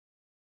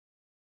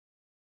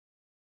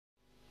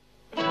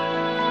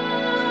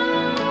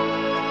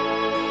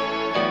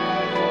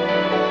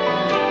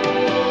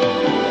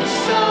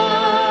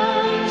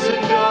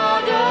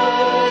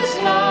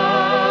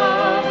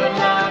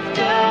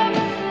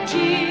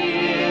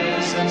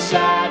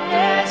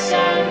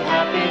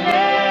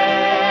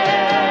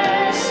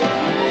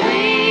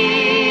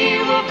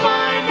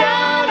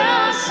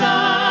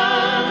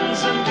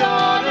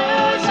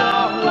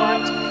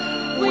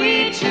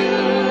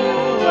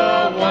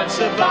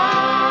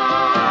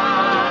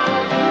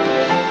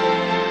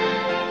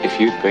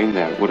you'd been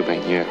there, it would have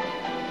been you.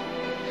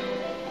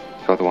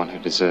 You're the one who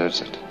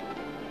deserves it.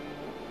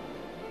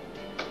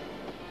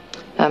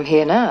 I'm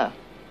here now.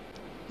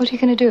 What are you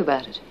going to do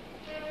about it?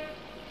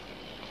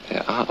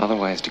 There are other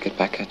ways to get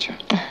back at you.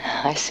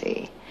 I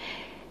see.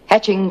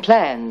 Hatching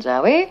plans,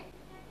 are we?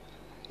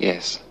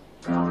 Yes.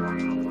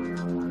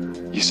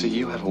 You see,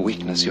 you have a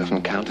weakness you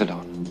haven't counted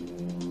on.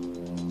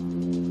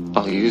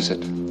 I'll use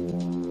it.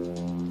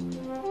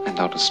 And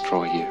I'll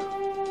destroy you.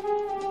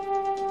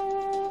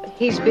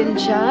 He's been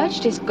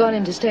charged. He's gone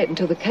into state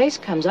until the case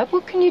comes up.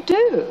 What can you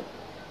do?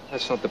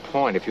 That's not the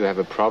point. If you have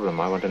a problem,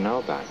 I want to know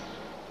about it.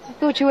 I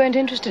thought you weren't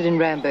interested in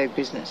Ramberg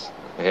business.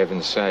 For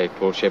heaven's sake,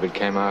 Paul Shepard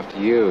came after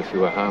you if you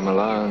were home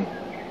alone.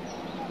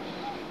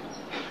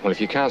 Well, if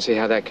you can't see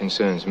how that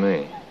concerns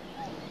me.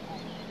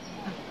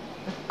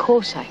 Of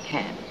course I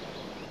can.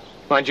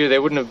 Mind you,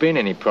 there wouldn't have been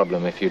any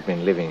problem if you'd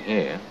been living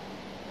here.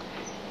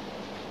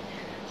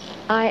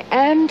 I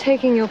am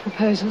taking your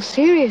proposal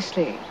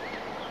seriously.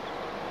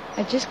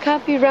 I just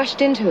can't be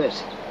rushed into it.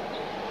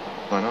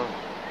 Why not?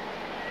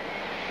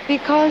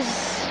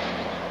 Because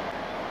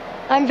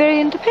I'm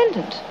very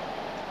independent.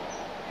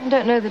 I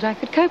don't know that I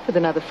could cope with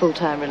another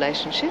full-time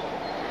relationship.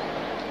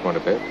 Want a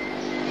bet?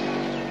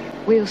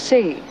 We'll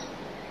see.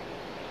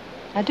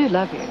 I do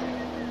love you.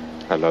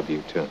 I love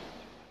you, too.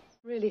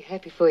 Really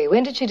happy for you.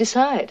 When did she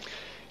decide?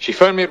 She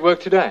phoned me at work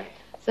today.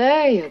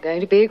 So, you're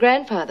going to be a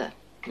grandfather.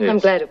 Yes. I'm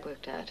glad it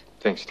worked out.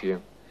 Thanks to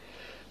you.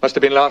 Must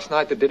have been last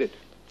night that did it.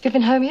 You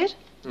been home yet?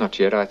 Not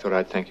yet. I thought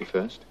I'd thank you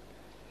first.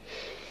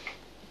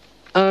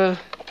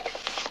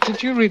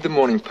 Did you read the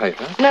morning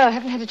paper? No, I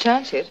haven't had a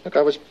chance yet. Look,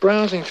 I was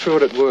browsing through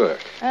it at work.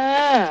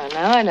 Ah,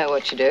 now I know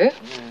what you do.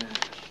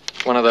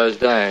 One of those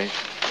days.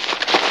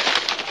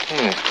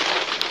 Yeah.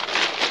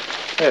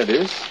 There it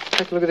is.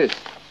 Take a look at this.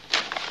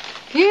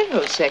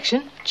 Funeral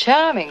section.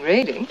 Charming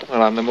reading.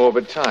 Well, I'm the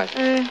morbid type.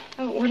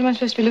 What am I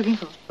supposed to be looking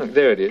for? Look,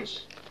 there it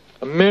is.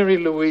 A Mary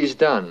Louise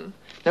Dunn.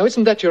 Now,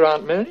 isn't that your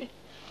Aunt Mary?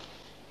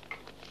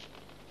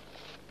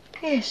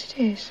 Yes, it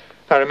is.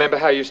 I remember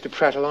how you used to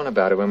prattle on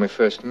about her when we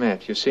first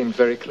met. You seemed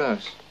very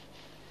close.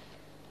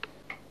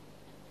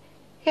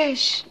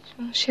 Yes,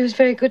 she was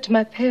very good to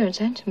my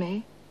parents and to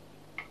me.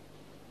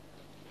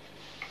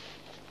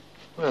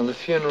 Well, the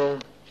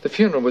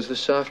funeral was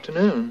this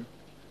afternoon.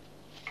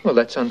 Well,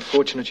 that's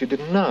unfortunate you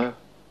didn't know.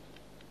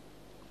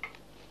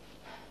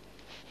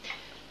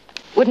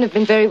 Wouldn't have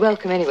been very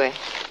welcome anyway.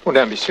 Well,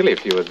 don't be silly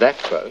if you were that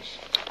close.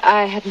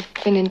 I hadn't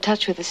been in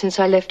touch with her since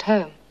I left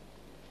home.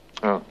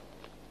 Oh.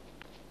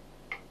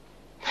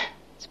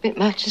 It's a bit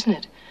much, isn't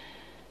it?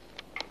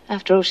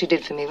 After all she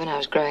did for me when I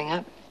was growing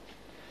up.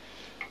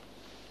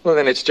 Well,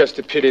 then it's just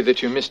a pity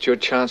that you missed your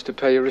chance to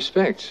pay your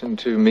respects and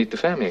to meet the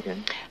family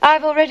again.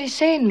 I've already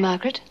seen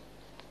Margaret.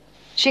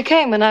 She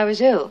came when I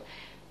was ill.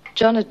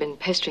 John had been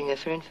pestering her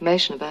for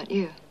information about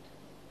you.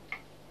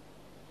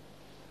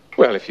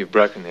 Well, if you've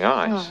broken the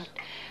ice. Oh,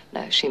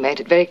 no, she made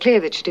it very clear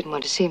that she didn't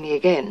want to see me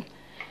again.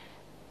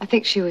 I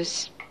think she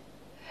was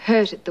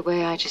hurt at the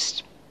way I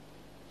just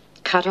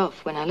cut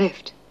off when I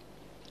left.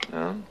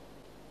 Oh.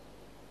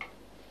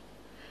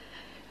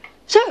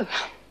 So,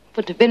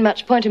 wouldn't have been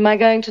much point in my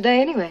going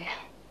today anyway.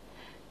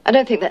 I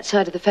don't think that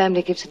side of the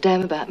family gives a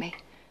damn about me.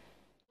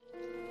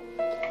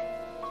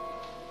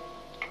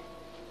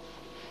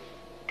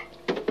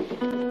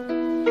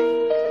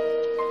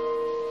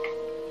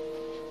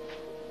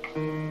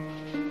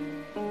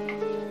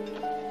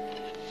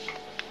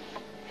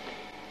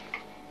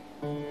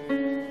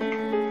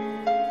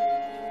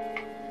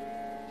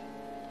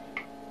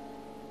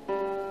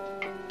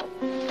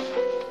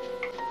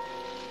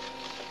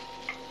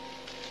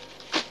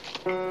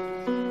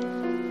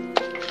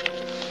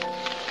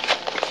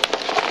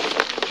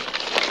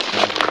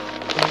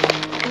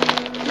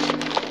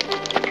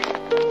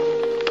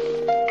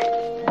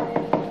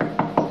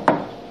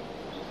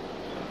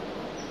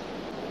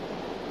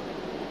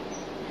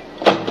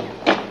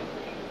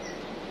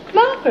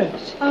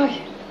 Margaret.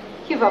 Oh,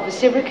 you've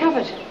obviously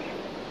recovered.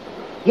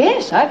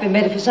 Yes, I've been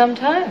better for some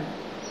time.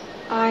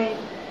 I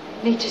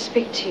need to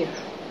speak to you.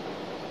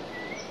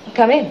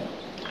 Come in.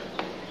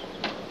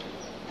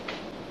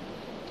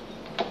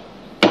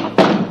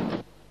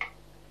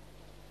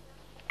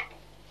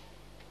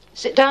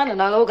 Sit down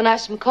and I'll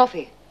organize some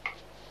coffee.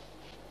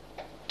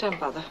 Don't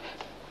bother.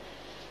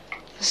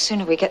 The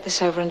sooner we get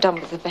this over and done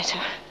with, the better.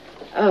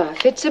 Oh,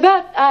 if it's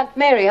about Aunt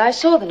Mary, I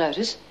saw the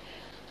notice.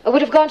 I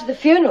would have gone to the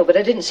funeral, but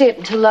I didn't see it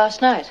until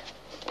last night.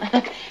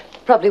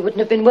 Probably wouldn't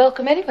have been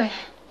welcome anyway.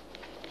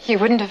 You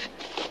wouldn't have.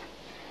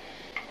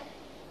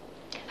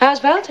 How's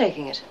Val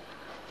taking it?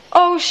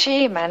 Oh,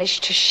 she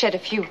managed to shed a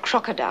few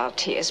crocodile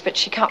tears, but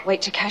she can't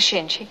wait to cash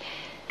in.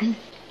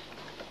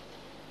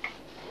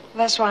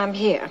 That's why I'm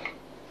here.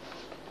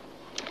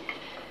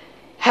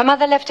 Her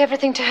mother left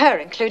everything to her,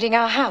 including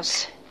our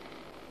house.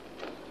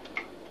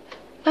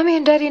 Mummy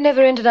and Daddy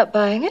never ended up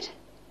buying it.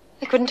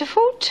 They couldn't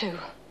afford to.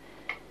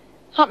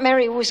 Aunt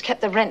Mary always kept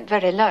the rent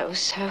very low,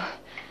 so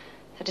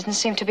there didn't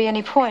seem to be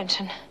any point.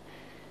 And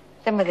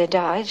then when they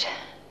died,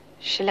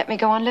 she let me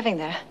go on living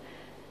there.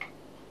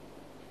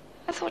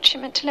 I thought she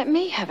meant to let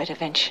me have it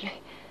eventually.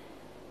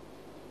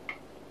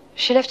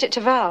 She left it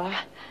to Val.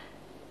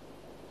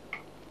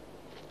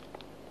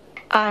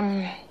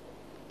 I'm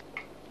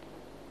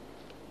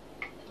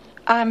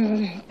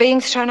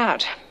being thrown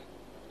out.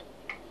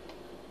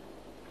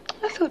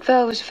 I thought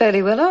Val was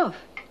fairly well off.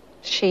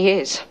 She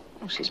is.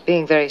 Well, she's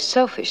being very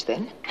selfish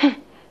then.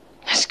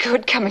 That's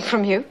good coming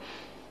from you.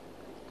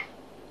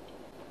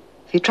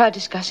 Have you tried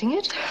discussing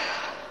it?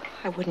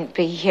 I wouldn't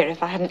be here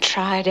if I hadn't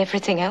tried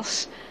everything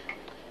else.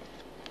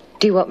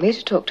 Do you want me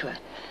to talk to her?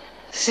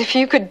 As if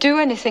you could do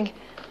anything.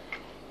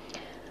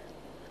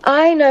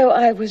 I know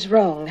I was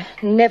wrong,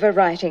 never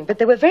writing, but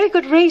there were very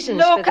good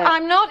reasons for Look, that.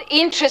 I'm not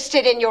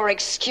interested in your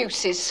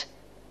excuses.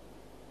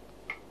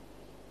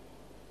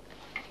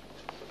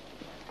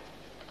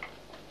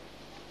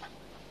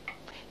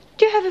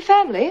 Do you have a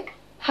family?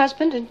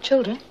 Husband and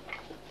children?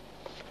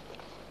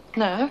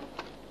 No.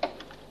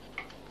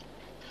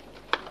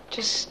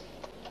 Just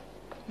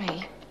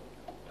me.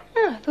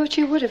 Oh, I thought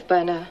you would have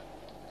by now.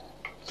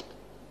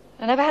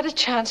 I never had a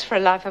chance for a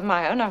life of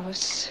my own. I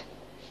was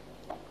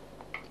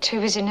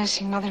too busy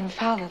nursing Mother and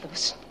Father. There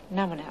was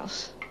no one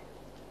else.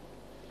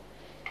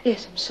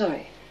 Yes, I'm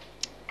sorry.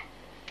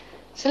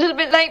 It's a little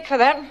bit late for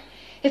that.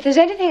 If there's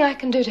anything I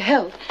can do to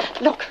help...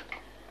 Look,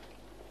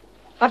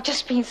 I've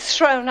just been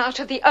thrown out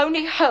of the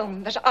only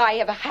home that I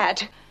ever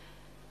had.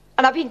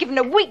 And I've been given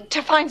a week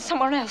to find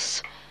someone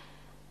else.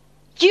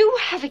 You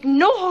have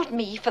ignored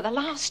me for the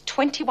last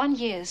 21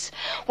 years.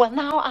 Well,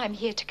 now I'm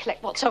here to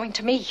collect what's owing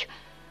to me.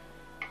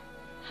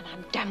 And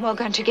I'm damn well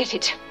going to get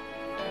it.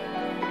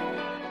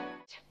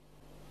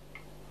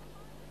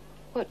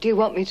 What do you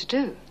want me to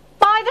do?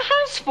 Buy the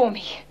house for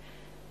me.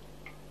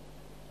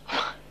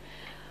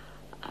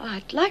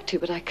 I'd like to,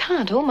 but I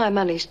can't. All my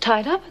money's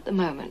tied up at the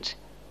moment.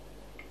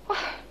 Well,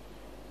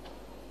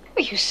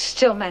 you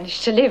still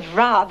manage to live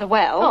rather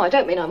well. Oh, I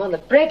don't mean I'm on the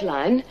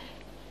breadline.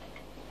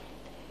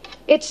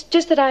 It's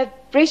just that I've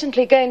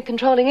recently gained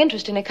controlling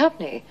interest in a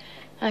company.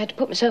 I had to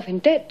put myself in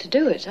debt to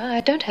do it. I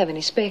don't have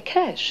any spare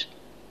cash.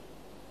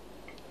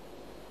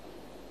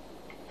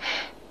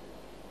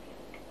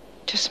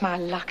 Just my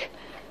luck.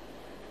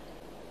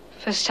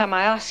 First time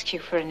I ask you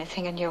for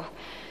anything and you're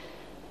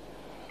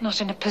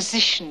not in a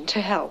position to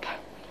help.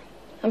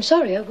 I'm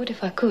sorry, I would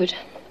if I could.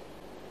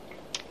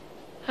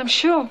 I'm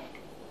sure.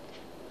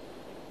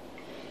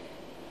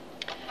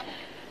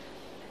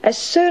 As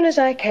soon as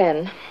I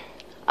can,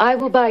 I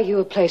will buy you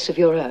a place of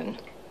your own.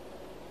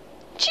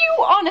 Do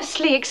you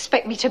honestly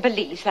expect me to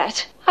believe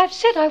that? I've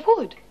said I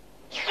would.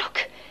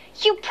 Look,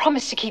 you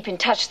promised to keep in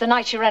touch the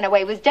night you ran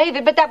away with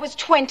David, but that was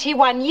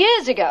 21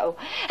 years ago.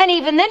 And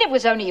even then it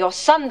was only your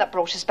son that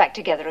brought us back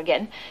together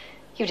again.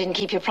 You didn't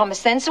keep your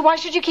promise then, so why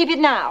should you keep it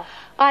now?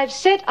 I've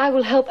said I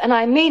will help, and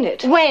I mean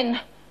it. When?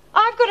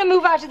 I've got to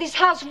move out of this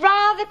house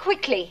rather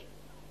quickly.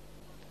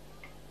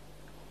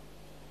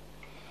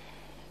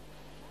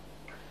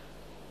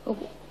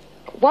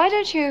 Why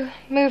don't you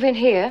move in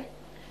here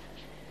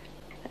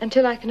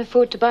until I can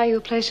afford to buy you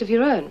a place of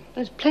your own?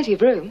 There's plenty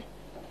of room.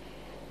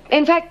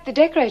 In fact, the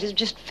decorators have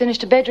just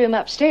finished a bedroom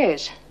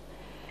upstairs.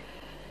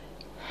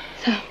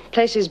 The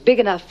place is big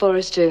enough for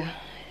us to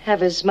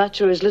have as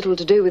much or as little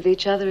to do with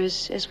each other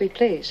as we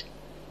please.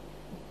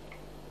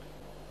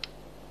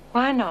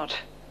 Why not?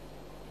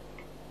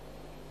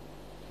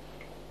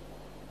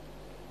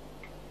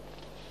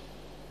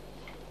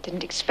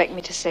 Didn't expect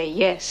me to say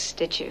yes,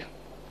 did you?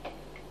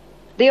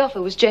 The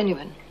offer was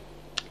genuine.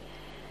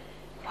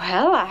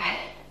 Well, I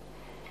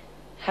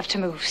have to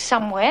move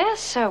somewhere,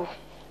 so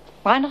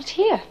why not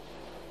here?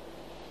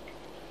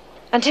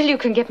 Until you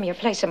can get me a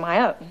place of my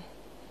own.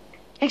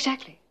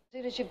 Exactly. As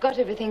soon as you've got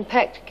everything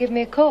packed, give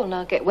me a call and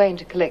I'll get Wayne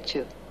to collect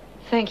you.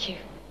 Thank you.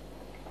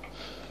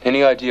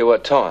 Any idea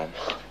what time?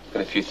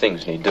 Got a few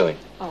things need doing.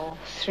 Oh,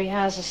 3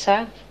 hours or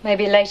so.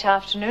 Maybe late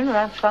afternoon,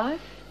 around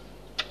 5.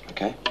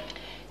 Okay.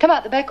 Come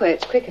out the back way,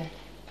 it's quicker.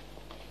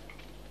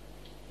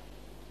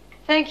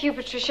 Thank you,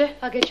 Patricia.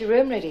 I'll get your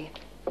room ready.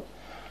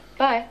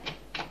 Bye.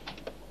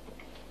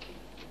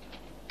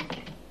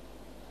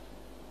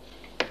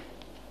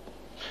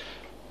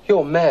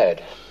 You're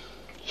mad.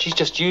 She's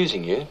just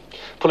using you.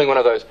 Pulling one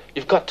of those,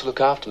 you've got to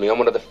look after me on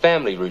one of the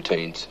family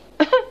routines.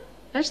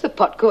 That's the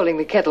pot calling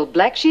the kettle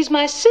black. She's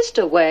my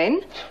sister,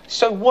 Wayne.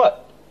 So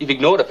what? You've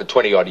ignored her for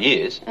 20-odd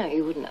years. Oh,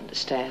 you wouldn't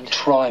understand.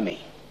 Try me.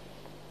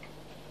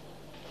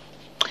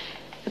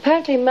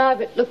 Apparently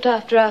Margaret looked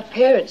after our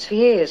parents for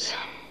years.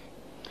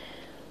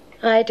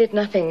 I did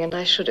nothing, and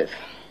I should have.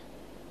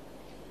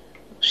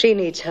 She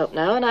needs help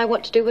now, and I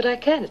want to do what I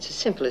can. It's as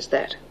simple as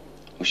that.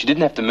 Well, she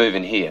didn't have to move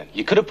in here.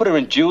 You could have put her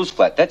in Jules'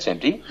 flat. That's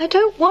empty. I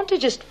don't want to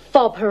just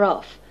fob her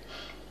off.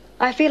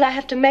 I feel I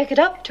have to make it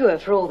up to her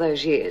for all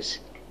those years.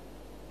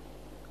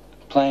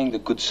 Playing the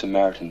Good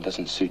Samaritan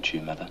doesn't suit you,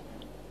 Mother.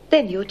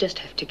 Then you'll just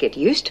have to get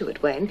used to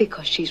it, Wayne,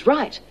 because she's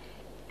right.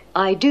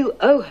 I do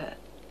owe her.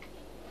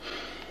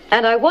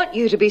 And I want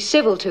you to be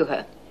civil to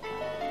her.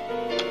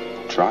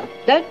 Try?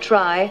 Don't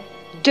try.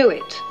 Do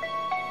it.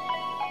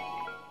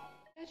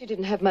 You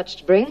didn't have much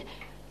to bring.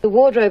 The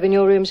wardrobe in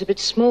your room's a bit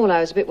small. I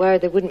was a bit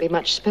worried there wouldn't be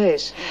much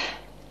space.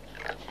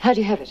 How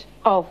do you have it?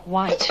 Oh,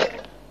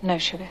 white. No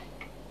sugar.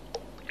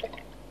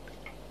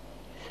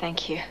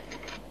 Thank you.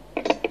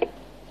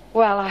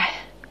 Well, I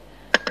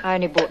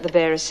only bought the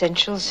bare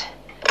essentials.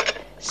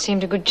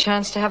 Seemed a good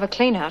chance to have a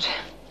clean out.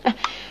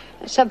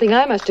 Something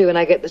I must do when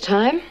I get the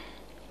time.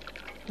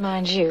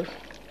 Mind you,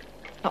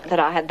 not that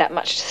I had that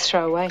much to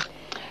throw away.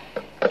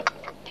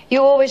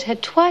 You always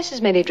had twice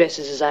as many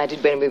dresses as I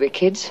did when we were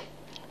kids.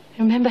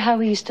 Remember how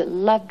we used to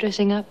love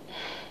dressing up?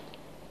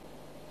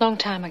 Long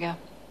time ago.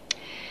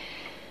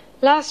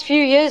 Last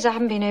few years, I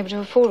haven't been able to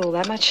afford all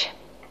that much.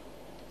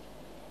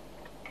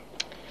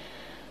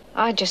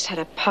 I just had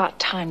a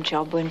part-time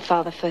job when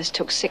Father first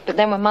took sick, but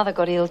then when Mother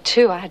got ill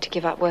too, I had to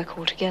give up work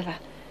altogether.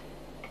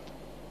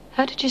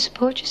 How did you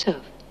support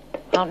yourself?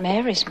 Aunt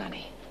Mary's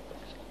money.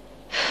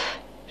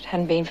 If it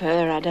hadn't been for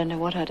her, I don't know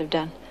what I'd have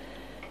done.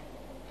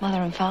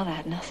 Mother and Father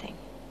had nothing.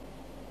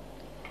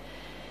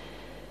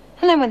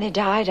 And then when they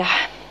died,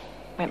 I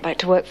went back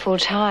to work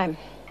full-time.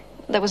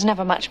 There was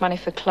never much money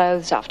for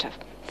clothes after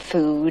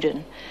food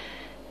and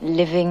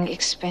living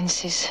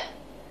expenses.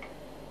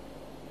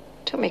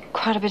 Took me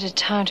quite a bit of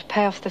time to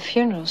pay off the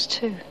funerals,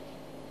 too.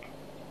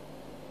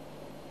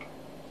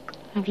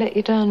 I've let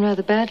you down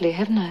rather badly,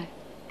 haven't I?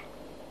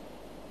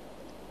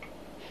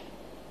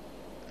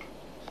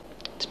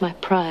 It's my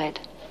pride.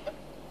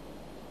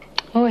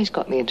 Always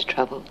got me into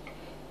trouble.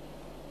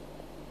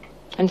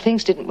 And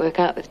things didn't work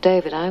out with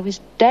David. I was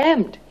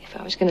damned if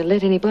I was going to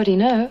let anybody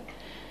know.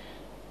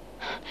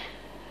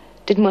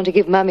 Didn't want to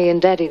give Mummy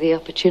and Daddy the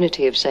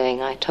opportunity of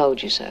saying, I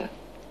told you so.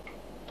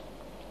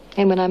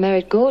 And when I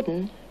married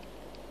Gordon,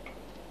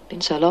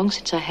 been so long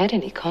since I had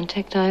any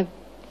contact, I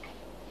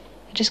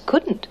just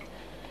couldn't.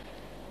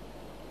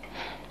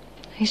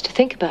 I used to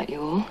think about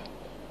you all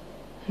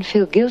and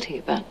feel guilty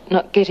about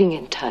not getting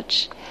in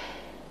touch.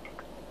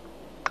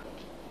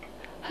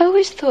 I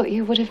always thought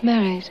you would have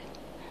married.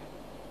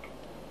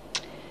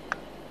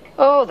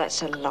 Oh,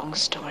 that's a long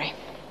story.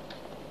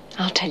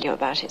 I'll tell you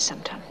about it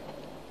sometime.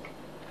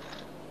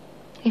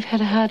 You've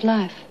had a hard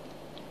life.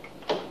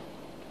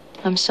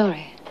 I'm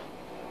sorry.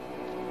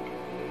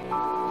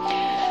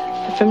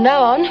 But from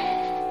now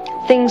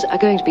on, things are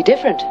going to be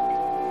different.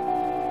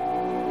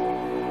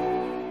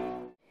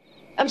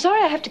 I'm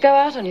sorry I have to go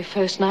out on your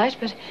first night,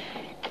 but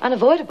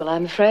unavoidable,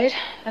 I'm afraid.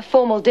 A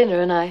formal dinner,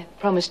 and I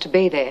promised to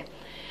be there.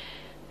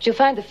 But you'll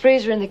find the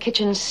freezer in the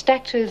kitchen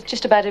stacked with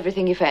just about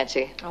everything you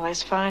fancy. Oh,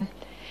 that's fine.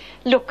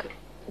 Look,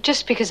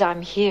 just because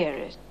I'm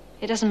here,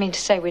 it doesn't mean to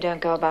say we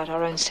don't go about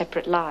our own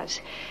separate lives.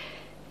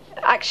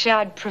 Actually,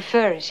 I'd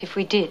prefer it if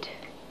we did.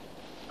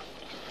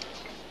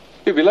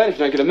 You'll be late if you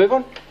don't get a move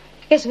on.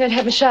 Yes, I'm going to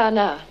have a shower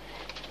now.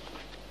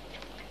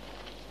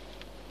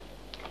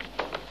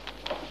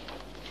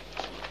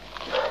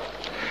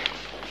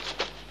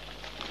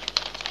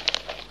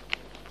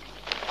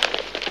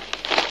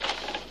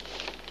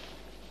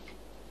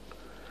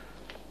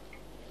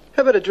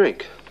 How about a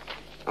drink?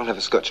 I'll have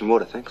a scotch and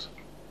water, thanks.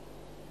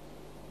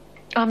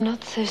 I'm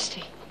not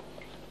thirsty.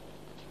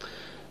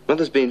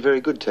 Mother's been very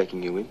good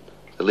taking you in.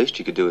 The least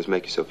you could do is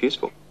make yourself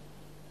useful.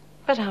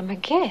 But I'm a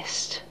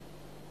guest,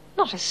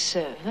 not a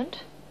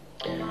servant.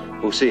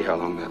 We'll see how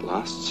long that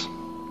lasts.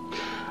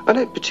 I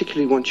don't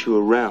particularly want you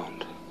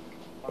around.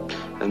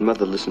 And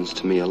Mother listens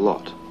to me a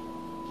lot.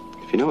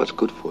 If you know what's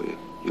good for you,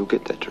 you'll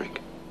get that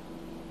drink.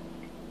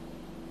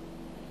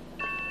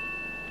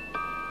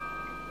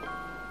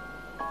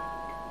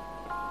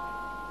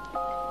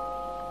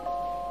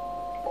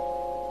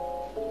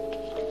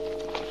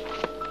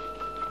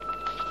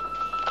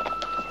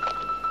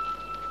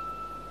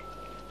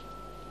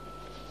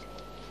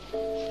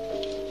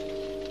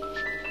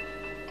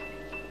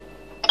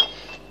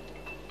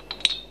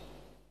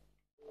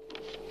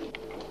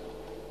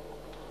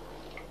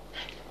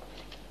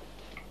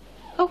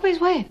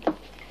 Always when?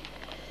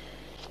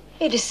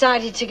 He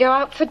decided to go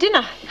out for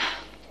dinner.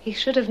 He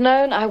should have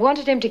known I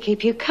wanted him to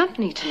keep you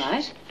company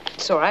tonight.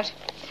 It's all right.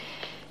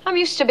 I'm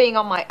used to being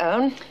on my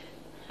own.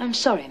 I'm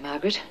sorry,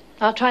 Margaret.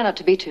 I'll try not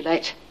to be too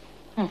late.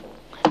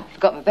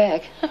 Forgot my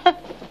bag.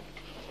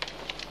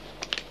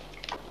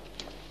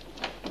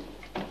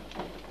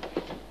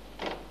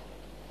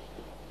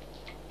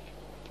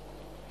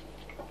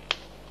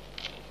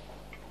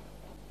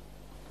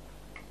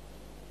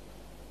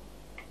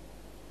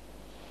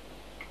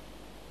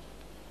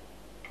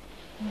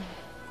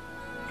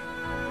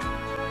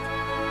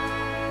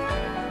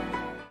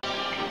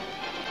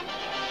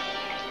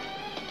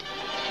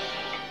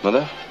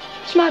 Mother?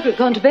 Has Margaret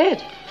gone to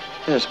bed?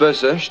 Yeah, I suppose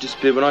so. She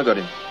disappeared when I got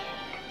in.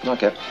 Night,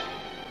 Cap.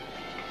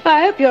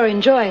 I hope you're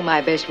enjoying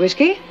my best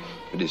whiskey.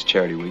 It is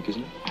charity week,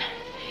 isn't it?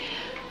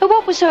 But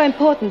what was so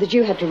important that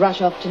you had to rush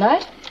off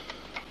tonight?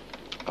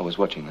 I was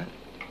watching that.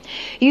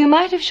 You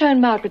might have shown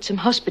Margaret some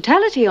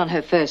hospitality on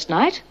her first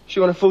night.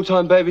 She want a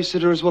full-time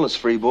babysitter as well as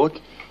free board.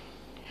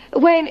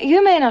 Wayne,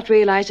 you may not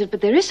realize it,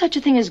 but there is such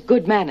a thing as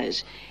good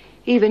manners.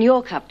 Even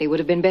your company would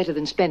have been better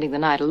than spending the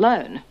night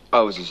alone.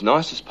 I was as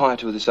nice as pie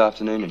to her this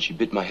afternoon, and she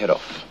bit my head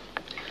off.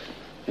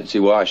 Didn't see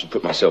why I should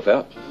put myself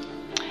out.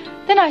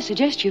 then I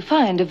suggest you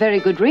find a very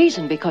good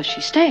reason because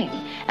she's staying,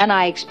 and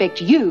I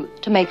expect you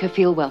to make her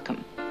feel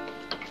welcome.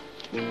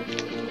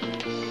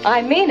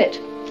 I mean it.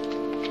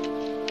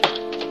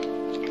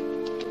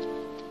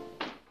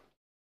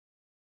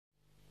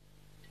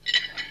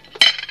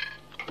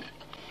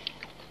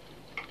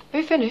 Are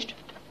you finished?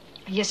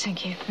 Yes,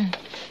 thank you.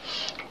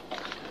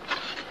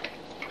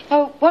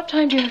 Oh, what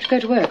time do you have to go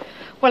to work?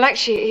 Well,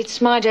 actually,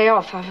 it's my day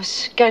off. I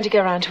was going to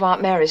go round to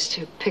Aunt Mary's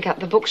to pick up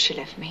the books she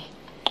left me.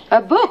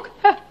 A book?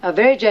 How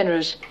very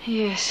generous.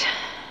 Yes.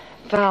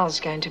 Val's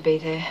going to be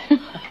there.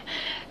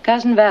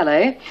 Cousin Val,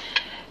 eh?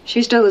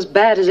 She's still as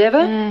bad as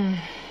ever?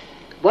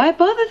 Why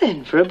bother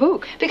then for a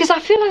book? Because I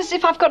feel as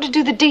if I've got to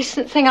do the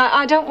decent thing.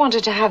 I don't want her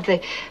to have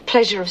the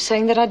pleasure of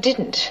saying that I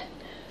didn't.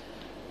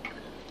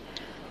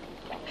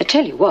 I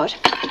tell you what,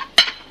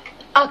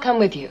 I'll come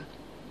with you.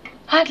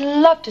 I'd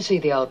love to see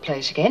the old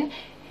place again.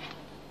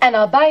 And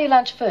I'll buy you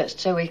lunch first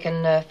so we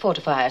can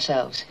fortify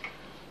ourselves.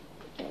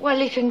 Well,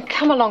 you can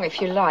come along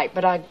if you like,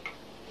 but I'd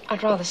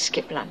rather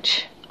skip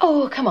lunch.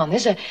 Oh, come on.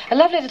 There's a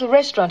lovely little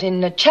restaurant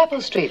in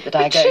Chapel Street that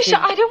I go to. Patricia,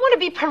 I don't want to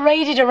be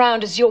paraded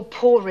around as your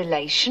poor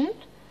relation.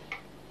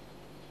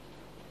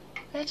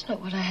 That's not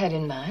what I had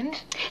in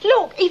mind.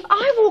 Look, if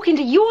I walk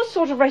into your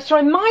sort of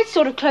restaurant in my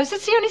sort of clothes,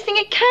 that's the only thing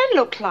it can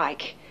look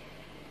like.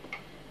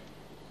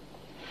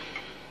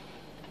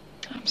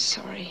 I'm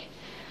sorry.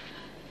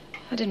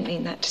 I didn't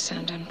mean that to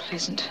sound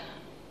unpleasant.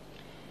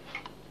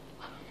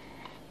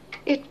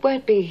 It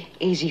won't be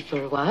easy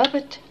for a while,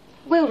 but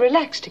we'll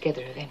relax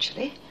together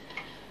eventually.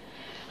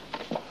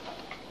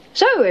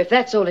 So, if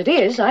that's all it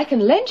is, I can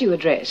lend you a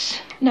dress.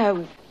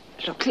 No,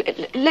 look,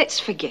 let's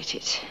forget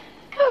it.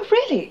 Oh,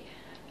 really?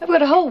 I've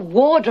got a whole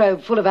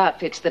wardrobe full of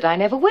outfits that I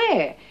never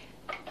wear.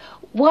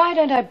 Why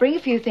don't I bring a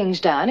few things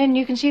down and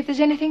you can see if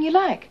there's anything you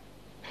like?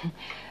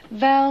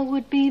 Val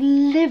would be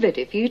livid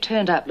if you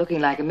turned up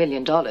looking like $1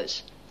 million.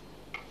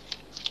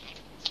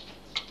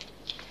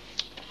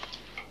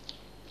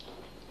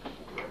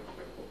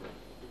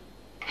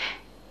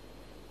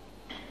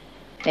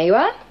 There you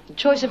are, a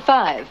choice of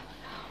 5.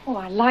 Oh,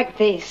 I like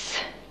this.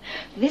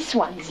 This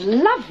one's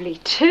lovely,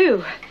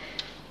 too.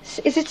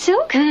 Is it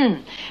silk?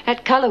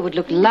 That colour would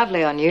look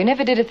lovely on you.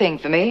 Never did a thing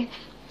for me.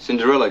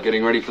 Cinderella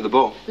getting ready for the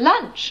ball.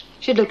 Lunch.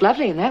 She'd look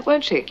lovely in that,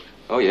 won't she?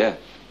 Oh, yeah.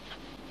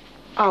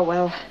 Oh,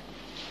 well,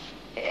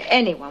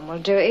 anyone will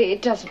do it.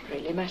 It doesn't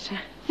really matter.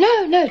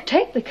 No,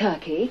 take the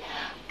khaki.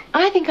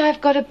 I think I've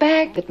got a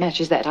bag that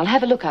matches that. I'll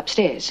have a look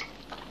upstairs.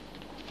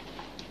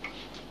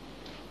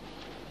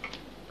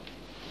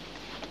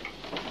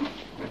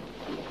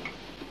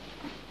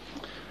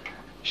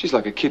 She's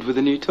like a kid with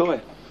a new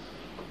toy.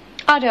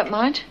 I don't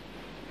mind.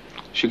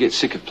 She'll get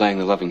sick of playing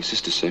the loving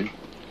sister soon.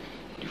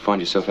 You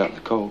find yourself out in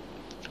the cold.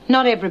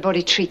 Not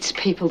everybody treats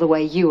people the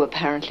way you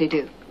apparently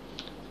do.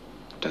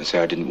 Don't say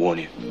I didn't warn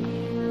you.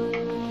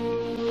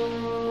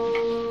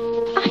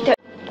 I don't...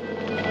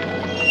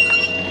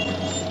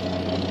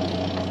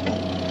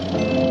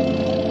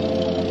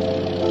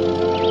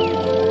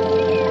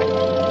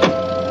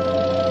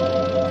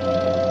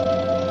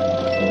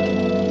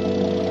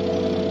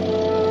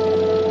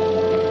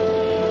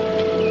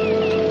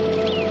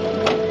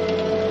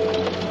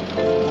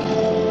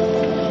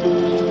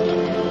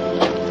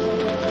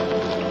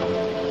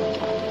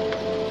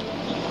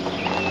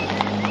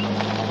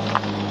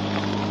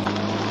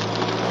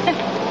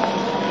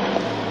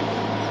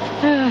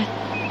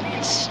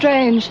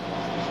 Strange.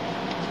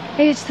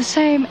 It's the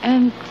same,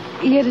 and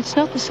yet it's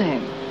not the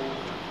same.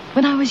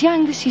 When I was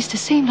young, this used to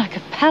seem like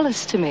a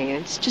palace to me.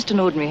 It's just an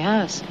ordinary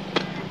house.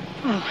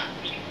 Well,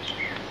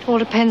 all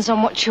depends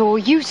on what you're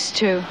used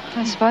to,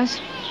 I suppose.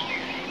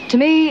 To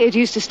me, it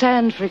used to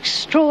stand for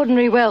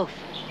extraordinary wealth.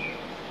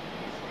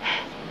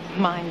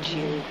 Mind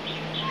you,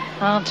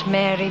 Aunt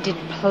Mary did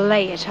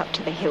play it up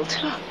to the hilt.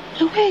 Oh,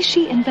 the way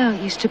she and Val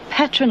used to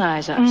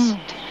patronize us.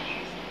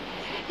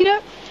 You know,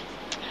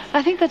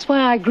 I think that's why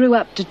I grew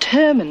up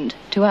determined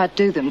to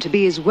outdo them, to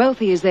be as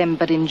wealthy as them,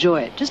 but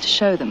enjoy it, just to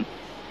show them.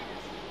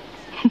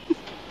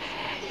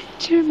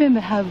 Do you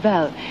remember how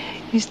Val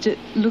used to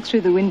look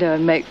through the window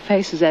and make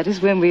faces at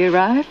us when we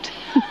arrived?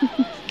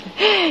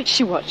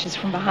 She watches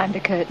from behind the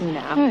curtain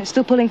now. Oh,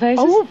 still pulling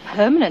faces? Oh,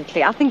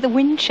 permanently. I think the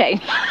wind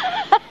changed.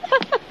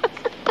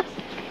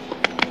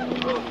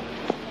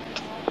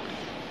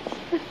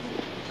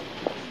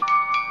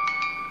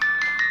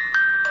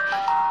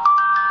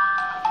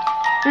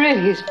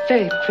 Really is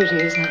very pretty,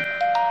 isn't it?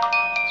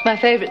 It's my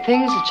favourite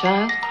thing as a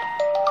child.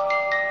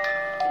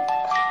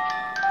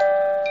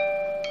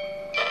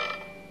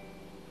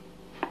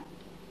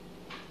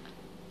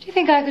 Do you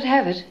think I could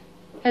have it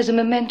as a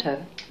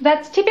memento?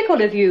 That's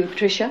typical of you,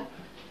 Patricia.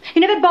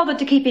 You never bothered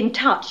to keep in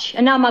touch,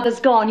 and now Mother's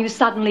gone, you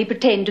suddenly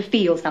pretend to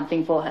feel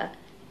something for her.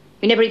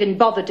 You never even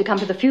bothered to come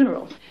to the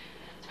funeral.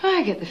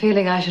 I get the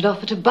feeling I should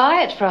offer to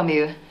buy it from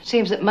you.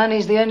 Seems that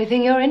money's the only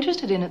thing you're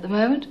interested in at the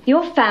moment.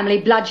 Your family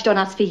bludged on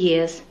us for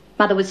years.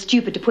 Mother was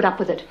stupid to put up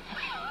with it.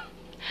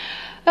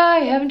 Oh,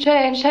 you haven't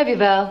changed, have you,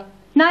 Val?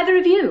 Neither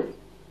of you.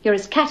 You're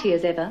as catty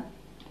as ever.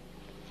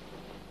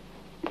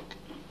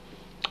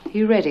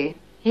 You ready?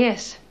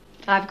 Yes,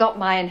 I've got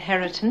my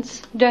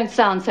inheritance. Don't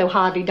sound so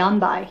hardly done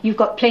by. You've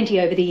got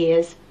plenty over the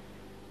years.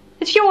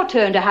 It's your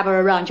turn to have her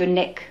around your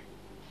neck.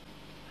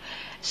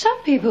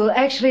 Some people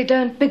actually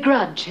don't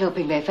begrudge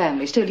helping their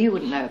family. Still, you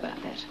wouldn't know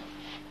about that.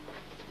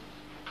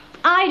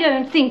 I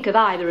don't think of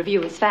either of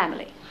you as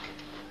family.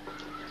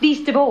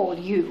 Least of all,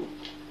 you.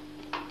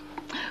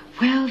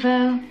 Well,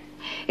 Val,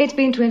 it's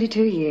been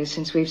 22 years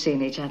since we've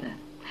seen each other.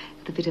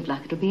 With a bit of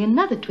luck, it'll be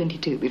another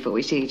 22 before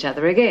we see each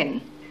other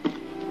again.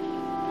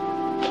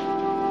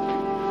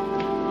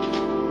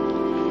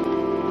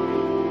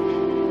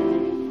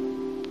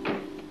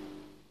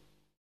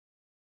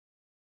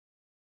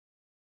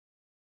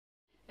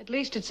 At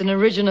least it's an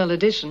original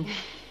edition.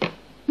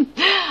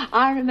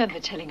 I remember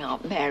telling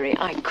Aunt Mary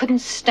I couldn't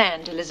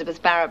stand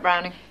Elizabeth Barrett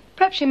Browning.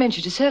 Perhaps she meant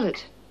you to sell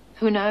it.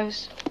 Who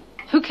knows?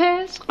 Who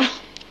cares?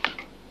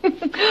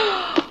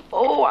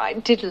 Oh, I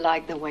did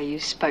like the way you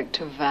spoke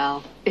to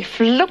Val. If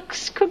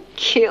looks could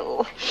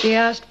kill. She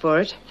asked for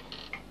it.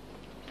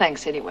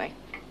 Thanks anyway,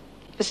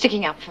 for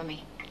sticking up for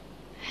me.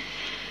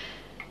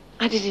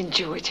 I did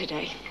enjoy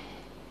today.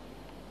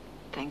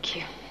 Thank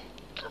you.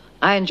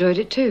 I enjoyed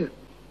it too.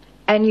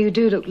 And you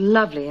do look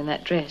lovely in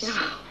that dress.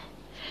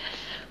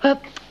 Well,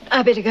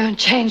 I better go and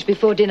change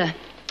before dinner.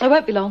 I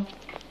won't be long.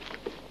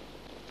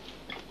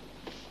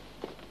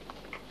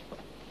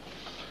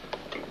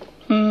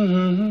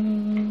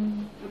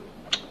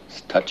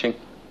 It's touching.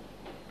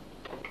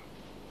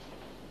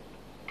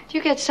 Do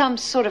you get some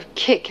sort of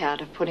kick out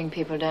of putting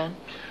people down?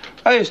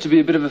 I used to be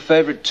a bit of a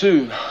favourite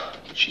too,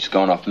 but she's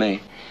gone off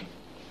me.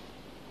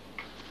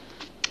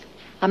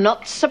 I'm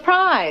not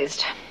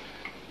surprised.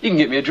 You can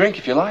get me a drink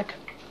if you like,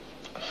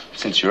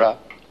 since you're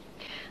up.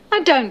 I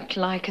don't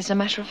like, as a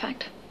matter of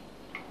fact.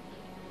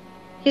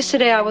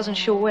 Yesterday I wasn't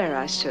sure where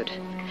I stood.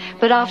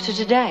 But after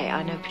today,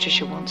 I know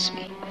Patricia wants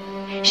me.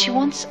 She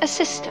wants a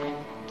sister,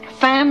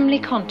 family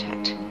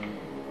contact.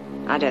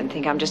 I don't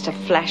think I'm just a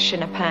flash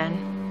in a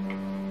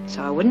pan.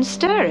 So I wouldn't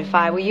stir if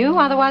I were you,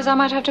 otherwise I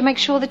might have to make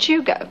sure that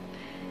you go.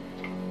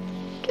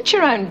 Get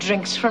your own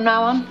drinks from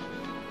now on.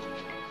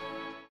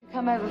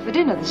 Come over for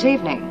dinner this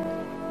evening.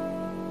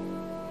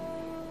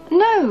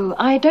 No,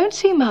 I don't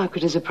see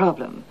Margaret as a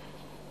problem.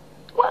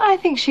 Well, I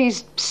think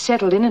she's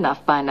settled in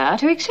enough by now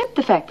to accept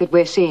the fact that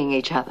we're seeing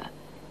each other.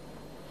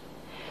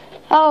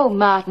 Oh,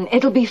 Martin,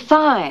 it'll be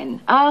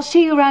fine. I'll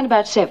see you around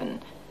about 7.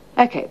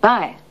 Okay,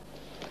 bye.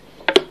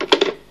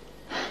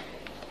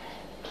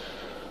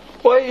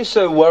 Why are you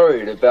so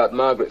worried about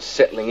Margaret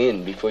settling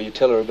in before you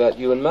tell her about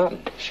you and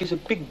Martin? She's a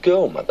big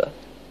girl, Mother.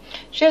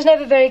 She was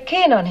never very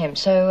keen on him,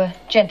 so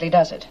gently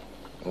does it.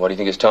 Why do you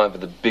think it's time for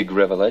the big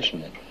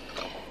revelation then?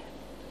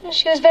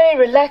 She was very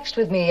relaxed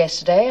with me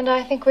yesterday, and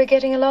I think we're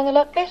getting along a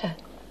lot better.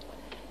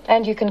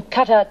 And you can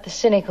cut out the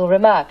cynical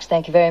remarks,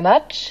 thank you very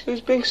much.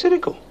 Who's being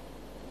cynical?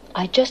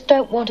 I just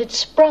don't want it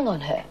sprung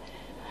on her.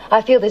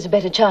 I feel there's a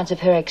better chance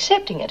of her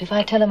accepting it if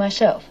I tell her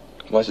myself.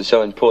 Why is it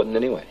so important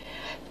anyway?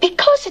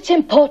 Because it's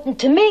important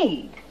to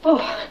me.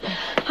 Oh,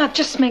 I'll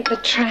just make the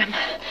tram.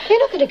 You're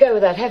not going to go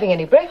without having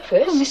any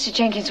breakfast. Oh, Mr.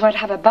 Jenkins won't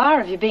have a bar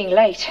of you being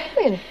late.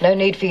 Well, no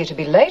need for you to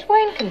be late.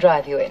 Wayne can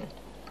drive you in.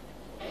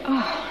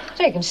 Oh.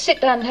 So you can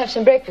sit down and have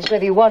some breakfast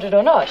whether you want it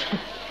or not.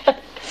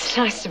 It's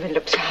nice to be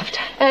looked after.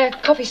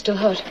 Coffee's still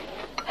hot.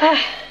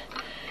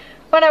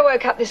 When I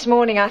woke up this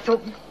morning, I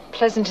thought,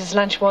 pleasant as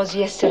lunch was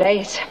yesterday,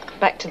 it's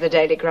back to the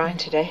daily grind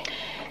today.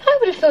 I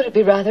would have thought it'd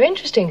be rather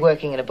interesting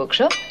working in a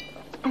bookshop.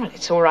 Well,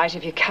 it's all right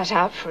if you cut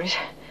out for it.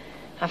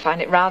 I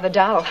find it rather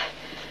dull.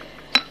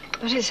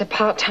 But it's a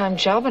part-time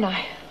job and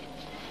I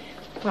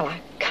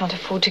can't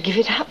afford to give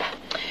it up.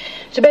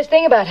 It's the best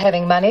thing about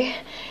having money.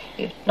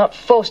 You're not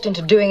forced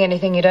into doing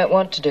anything you don't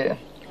want to do.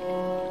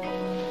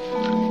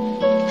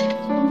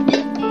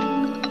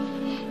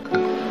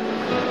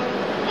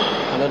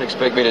 Don't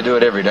expect me to do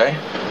it every day.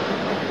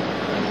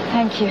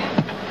 Thank you.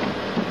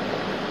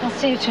 I'll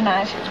see you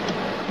tonight.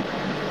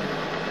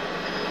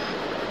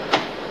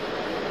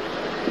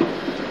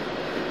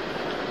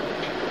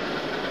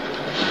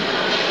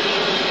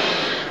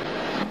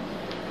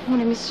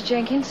 Morning, Mr.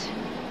 Jenkins.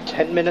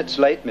 10 minutes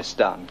late, Miss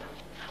Dunn.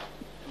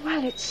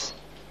 Well, it's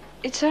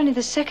only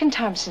the second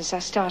time since I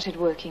started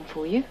working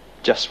for you.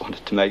 Just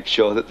wanted to make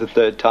sure that the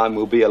third time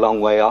will be a long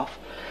way off.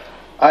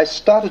 I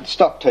started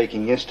stock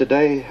taking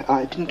yesterday.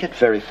 I didn't get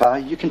very far.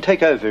 You can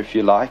take over if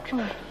you like.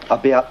 Oh. I'll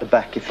be out the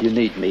back if you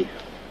need me.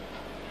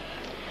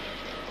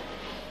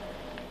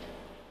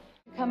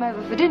 Come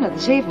over for dinner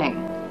this evening.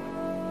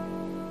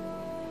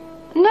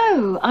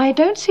 No, I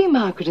don't see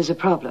Margaret as a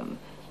problem.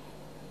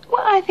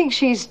 Well, I think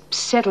she's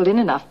settled in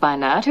enough by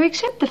now to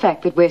accept the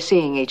fact that we're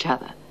seeing each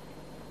other.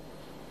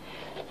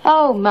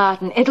 Oh,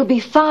 Martin, it'll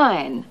be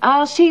fine.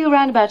 I'll see you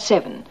around about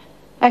 7.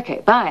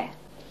 Okay, bye.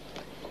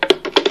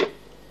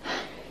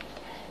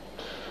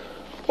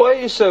 Why are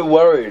you so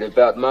worried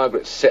about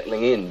Margaret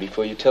settling in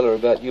before you tell her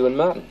about you and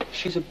Martin?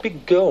 She's a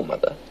big girl,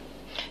 Mother.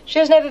 She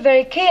was never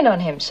very keen on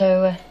him,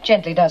 so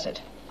gently does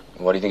it.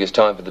 Why do you think it's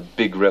time for the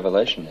big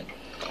revelation then?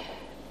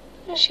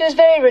 She was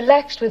very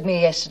relaxed with me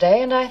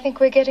yesterday, and I think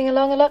we're getting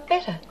along a lot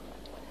better.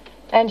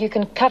 And you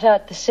can cut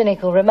out the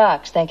cynical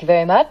remarks, thank you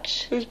very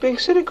much. Who's being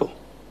cynical?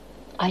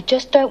 I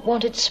just don't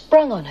want it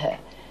sprung on her.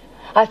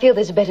 I feel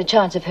there's a better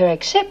chance of her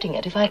accepting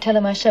it if I tell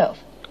her myself.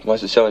 Why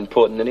is it so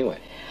important anyway?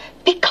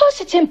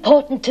 Because it's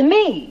important to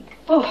me.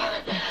 Oh,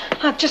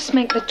 I've just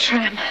made the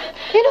tram.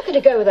 You're not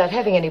going to go without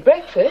having any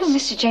breakfast. Oh,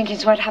 Mr.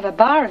 Jenkins won't have a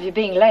bar of you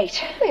being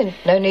late. Well,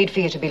 no need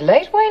for you to be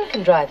late. Wayne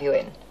can drive you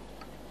in.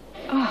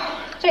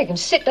 Oh, So you can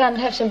sit down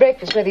and have some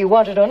breakfast whether you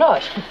want it or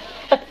not.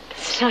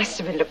 it's nice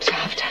to be looked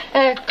after.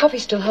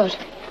 Coffee's still hot.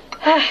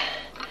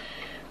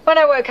 When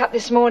I woke up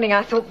this morning,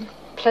 I thought,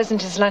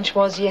 pleasant as lunch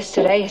was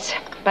yesterday, it's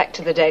back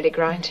to the daily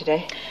grind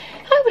today.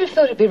 I would have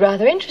thought it'd be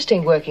rather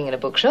interesting working in a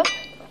bookshop.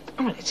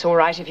 Well, it's all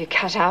right if you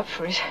cut out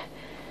for it.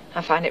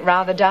 I find it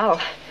rather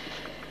dull.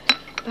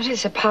 But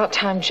it's a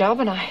part-time job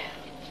and I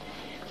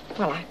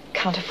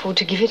can't afford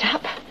to give it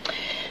up.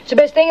 It's the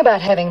best thing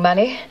about having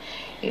money.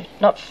 You're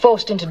not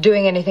forced into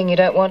doing anything you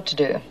don't want to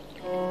do.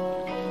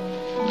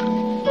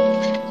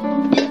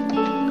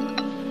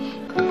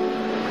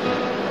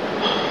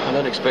 I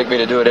don't expect me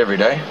to do it every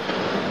day.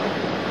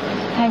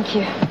 Thank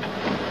you.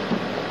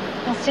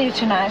 I'll see you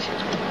tonight.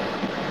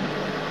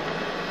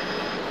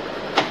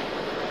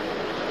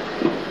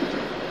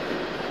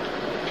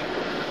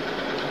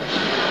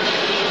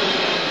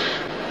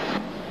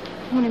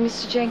 Morning,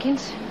 Mr.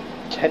 Jenkins.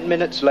 10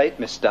 minutes late,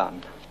 Miss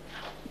Dunn.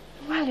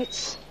 Well,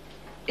 it's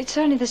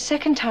only the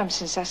second time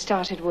since I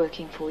started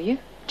working for you.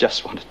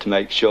 Just wanted to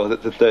make sure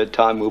that the third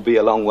time will be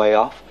a long way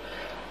off.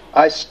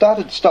 I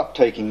started stock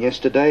taking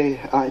yesterday.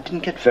 I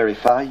didn't get very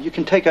far. You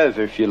can take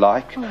over if you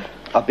like. Oh.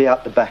 I'll be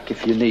out the back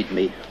if you need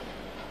me.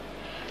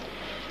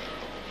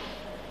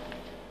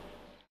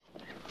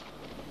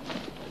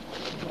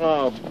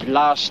 Oh,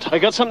 blast. I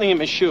got something in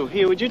my shoe.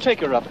 Here, would you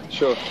take her up?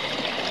 Sure.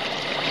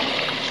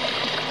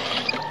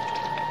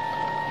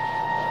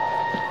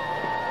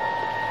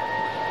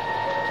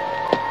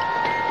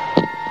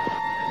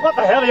 What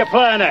the hell are you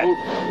playing at?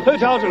 Who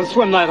told you to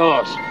swim that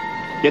horse?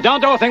 You don't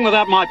do a thing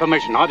without my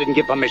permission. I didn't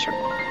give permission.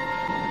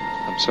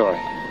 I'm sorry.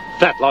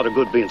 That lot of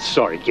good being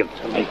sorry. Give it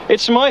to me.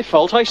 It's my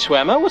fault. I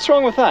swam her. What's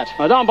wrong with that?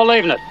 I don't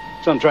believe in it.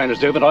 Some trainers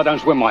do, but I don't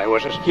swim my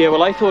horses. Yeah,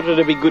 well, I thought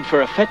it'd be good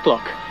for a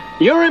fetlock.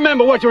 You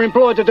remember what you're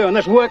employed to do, and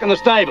that's work in the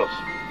stables.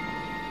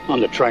 I'm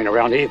the trainer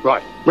around here.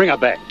 Right, bring her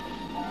back.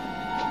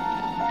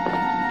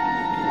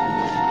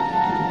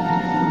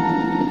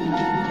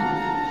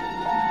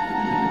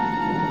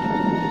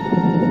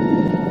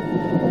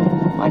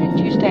 Why didn't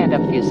you stand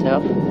up for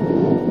yourself?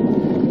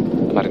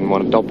 I didn't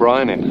want to dob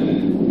Brian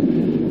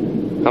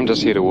in. I'm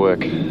just here to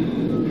work. I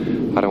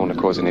don't want to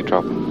cause any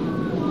trouble.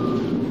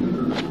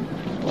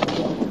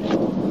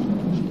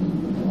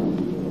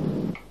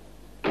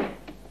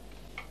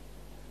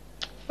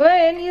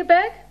 Wayne, you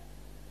back?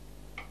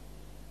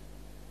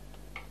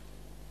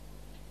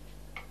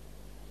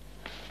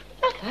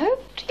 Hello.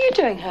 What are you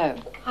doing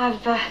home?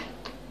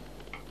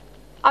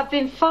 I've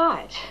been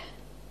fired.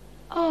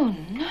 Oh,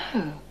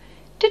 no.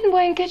 Didn't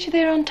Wayne get you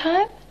there on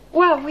time?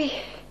 Well,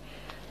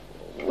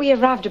 we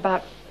arrived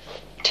about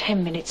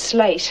 10 minutes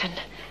late, and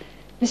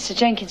Mr.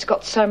 Jenkins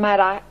got so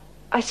mad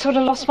I sort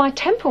of lost my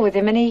temper with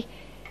him, and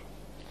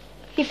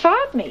he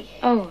fired me.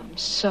 Oh, I'm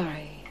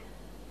sorry.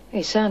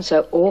 He sounds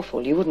so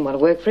awful. You wouldn't want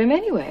to work for him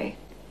anyway.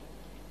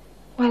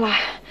 Well,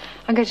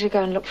 I'm going to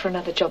go and look for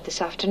another job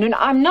this afternoon.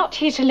 I'm not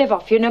here to live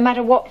off you, no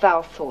matter what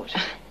Val thought.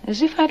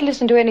 As if I'd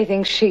listen to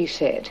anything she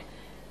said.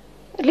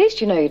 At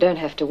least you know you don't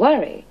have to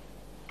worry.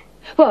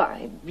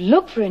 Well,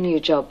 look for a new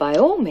job by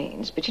all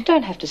means, but you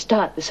don't have to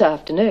start this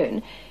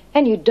afternoon,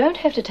 and you don't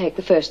have to take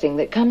the first thing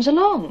that comes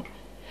along.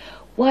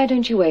 Why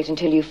don't you wait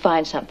until you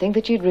find something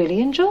that you'd really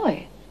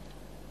enjoy?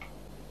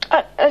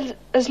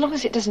 As long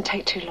as it doesn't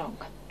take too long.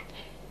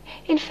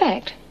 In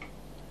fact,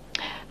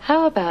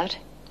 how about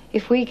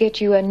if we get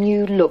you a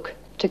new look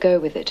to go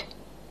with it?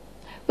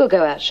 We'll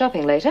go out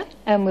shopping later,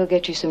 and we'll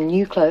get you some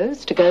new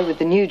clothes to go with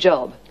the new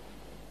job.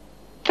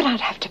 But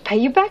I'd have to pay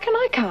you back, and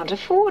I can't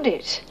afford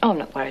it. Oh, I'm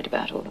not worried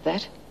about all of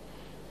that.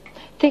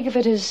 Think of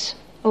it as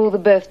all the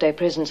birthday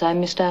presents I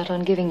missed out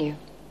on giving you.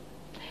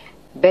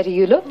 The better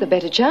you look, the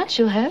better chance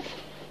you'll have.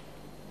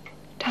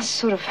 Does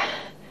sort of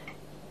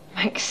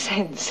make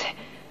sense.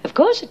 Of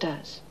course it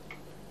does.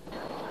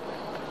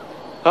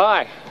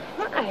 Hi.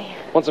 Hi.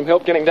 Want some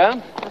help getting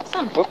down? Got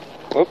some. Whoop,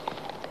 whoop.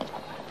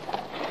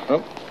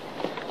 Whoop.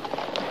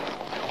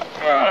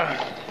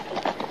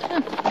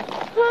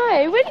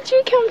 Hi, where did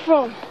you come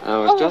from? I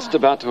was just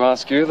about to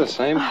ask you the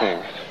same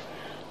thing.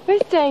 We're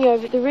staying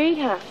over at the Reed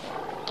House.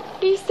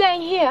 Are you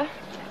staying here?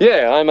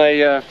 Yeah, I'm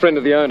a friend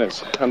of the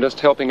owners. I'm just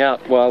helping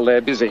out while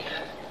they're busy.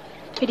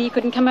 Pity you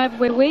couldn't come over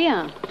where we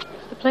are.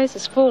 The place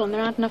is full and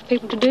there aren't enough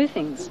people to do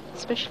things,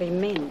 especially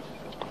men.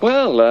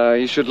 Well,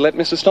 you should let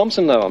Mrs.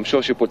 Thompson know. I'm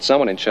sure she'll put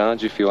someone in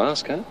charge if you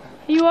ask her.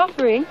 Are you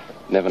offering?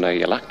 Never know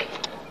your luck.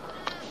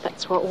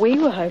 That's what we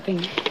were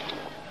hoping.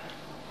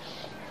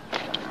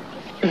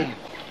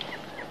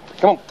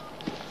 Come on.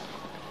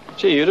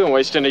 Gee, you don't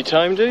waste any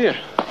time, do you?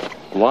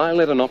 Why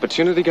let an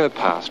opportunity go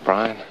past,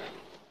 Brian?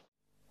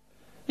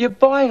 You're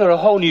buying her a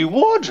whole new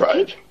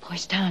wardrobe?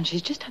 Voice down.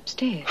 She's just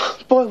upstairs.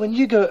 Boy, when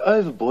you go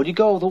overboard, you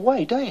go all the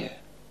way, don't you?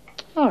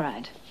 All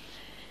right.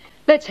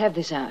 Let's have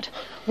this out.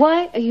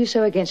 Why are you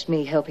so against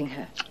me helping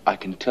her? I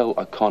can tell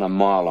a con a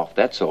mile off,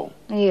 that's all.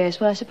 Yes,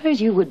 well, I suppose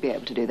you would be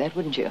able to do that,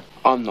 wouldn't you?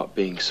 I'm not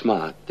being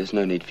smart. There's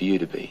no need for you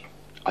to be.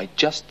 I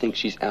just think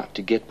she's out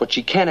to get what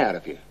she can out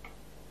of you.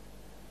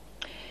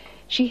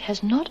 She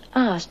has not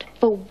asked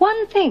for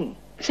one thing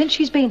since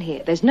she's been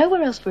here. There's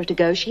nowhere else for her to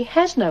go. She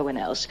has no one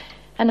else.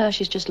 And now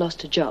she's just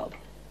lost a job.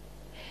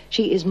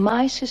 She is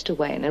my sister,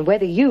 Wayne, and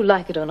whether you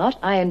like it or not,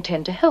 I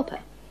intend to help her.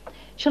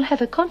 She'll have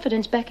her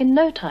confidence back in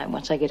no time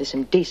once I get her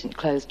some decent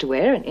clothes to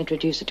wear and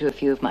introduce her to a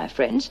few of my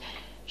friends.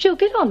 She'll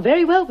get on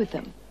very well with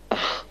them.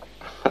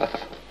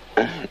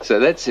 So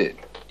that's it.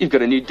 You've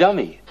got a new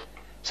dummy.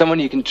 Someone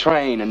you can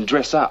train and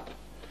dress up.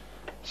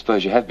 I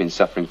suppose you have been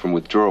suffering from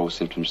withdrawal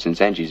symptoms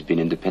since Angie's been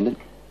independent.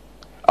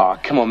 Oh,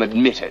 come on,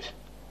 admit it.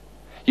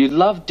 You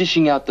love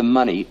dishing out the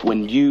money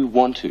when you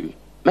want to.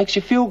 Makes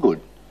you feel good.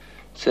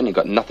 It's certainly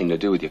got nothing to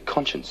do with your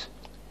conscience.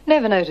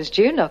 Never noticed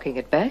you knocking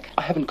it back.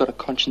 I haven't got a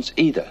conscience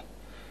either.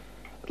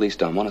 At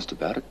least I'm honest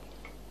about it.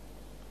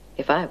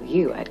 If I were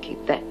you, I'd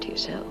keep that to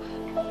yourself.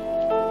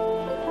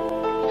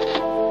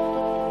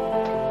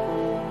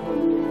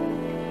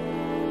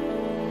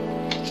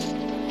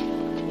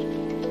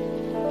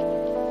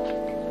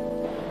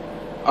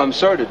 I'm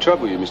sorry to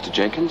trouble you, Mr.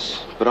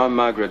 Jenkins, but I'm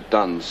Margaret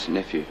Dunn's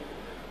nephew.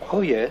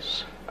 Oh,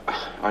 yes.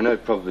 I know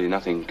probably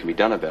nothing can be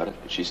done about it,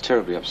 but she's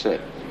terribly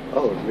upset.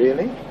 Oh,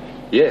 really?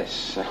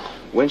 Yes.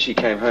 When she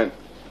came home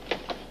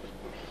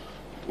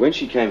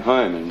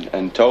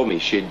and told me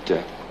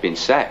she'd been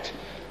sacked,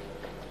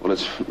 well,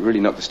 it's really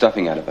knocked the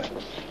stuffing out of her.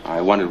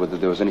 I wondered whether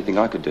there was anything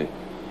I could do.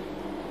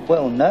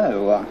 Well,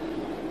 no.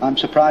 I'm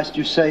surprised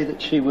you say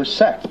that she was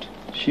sacked.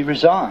 She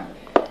resigned.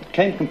 It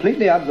came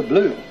completely out of the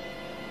blue.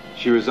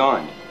 She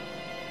resigned?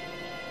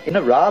 In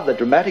a rather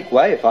dramatic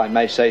way, if I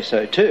may say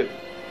so, too.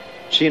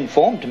 She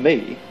informed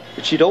me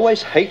that she'd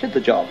always hated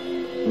the job.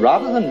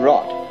 Rather than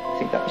rot, I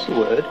think that was the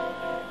word,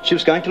 she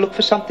was going to look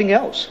for something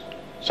else.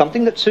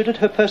 Something that suited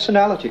her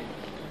personality.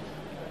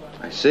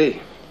 I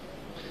see.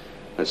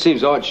 It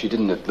seems odd she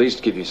didn't at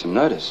least give you some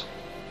notice.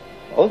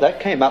 Oh, that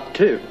came up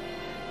too.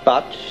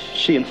 But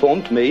she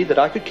informed me that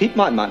I could keep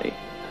my money.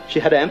 She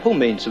had ample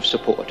means of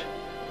support.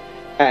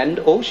 And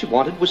all she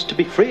wanted was to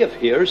be free of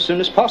here as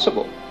soon as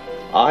possible.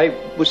 I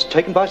was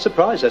taken by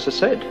surprise, as I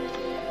said.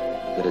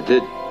 But it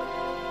did.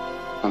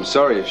 I'm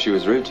sorry if she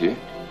was rude to you.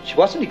 She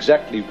wasn't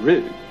exactly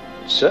rude.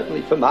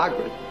 Certainly for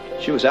Margaret.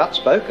 She was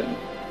outspoken.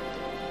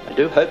 I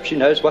do hope she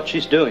knows what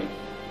she's doing.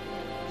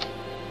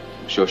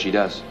 I'm sure she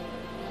does.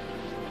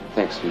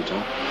 Thanks for your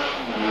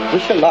time.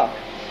 Wish her luck.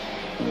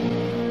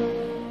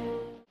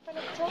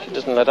 She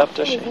doesn't let up,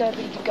 does she? There's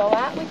nobody to go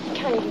out with. You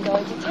can't even go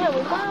into town.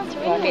 We're miles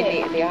Well, I away.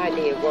 mean, the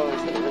idea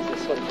was that it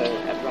was a sort of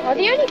a Oh,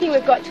 the only thing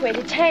we've got to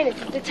entertain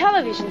us is the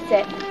television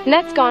set. And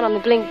that's gone on the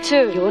blink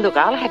too. Well, look,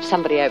 I'll have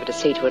somebody over to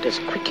see to it as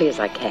quickly as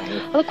I can.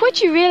 Well, look,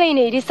 what you really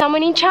need is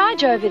someone in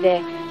charge over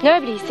there.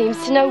 Nobody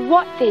seems to know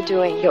what they're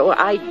doing. Yeah, well,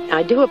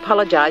 I do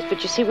apologise,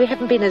 but you see, we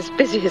haven't been as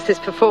busy as this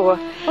before.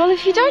 Well,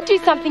 if you don't do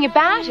something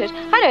about it,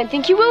 I don't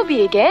think you will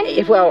be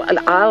again. Well,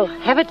 I'll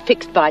have it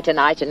fixed by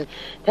tonight, and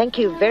thank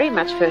you very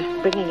much for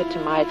bringing it to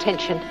my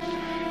attention.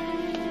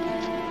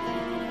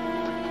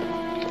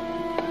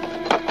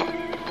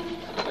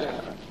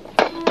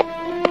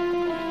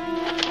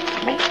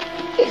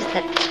 Is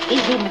that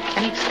TV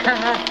mechanic's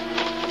car?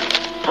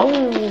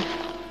 Oh!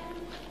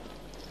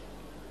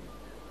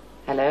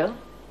 Hello?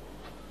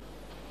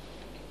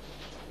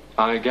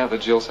 I gather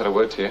Jill said a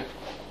word to you.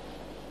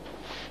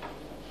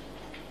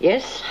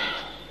 Yes,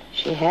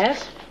 she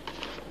has.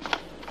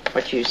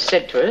 What you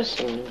said to her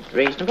seemed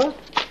reasonable.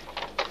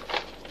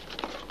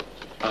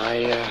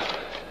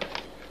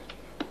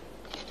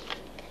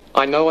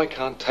 I know I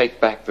can't take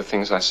back the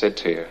things I said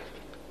to you.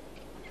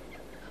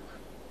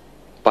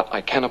 But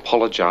I can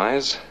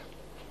apologize.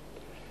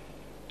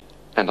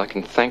 And I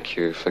can thank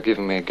you for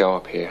giving me a go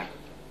up here.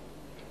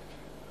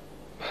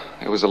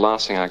 It was the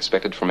last thing I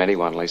expected from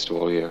anyone, least of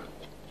all you.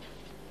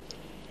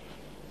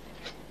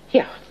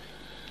 Yeah.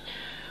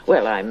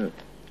 Well,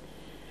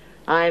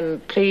 I'm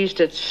pleased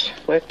it's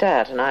worked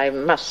out, and I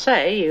must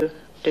say you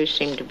do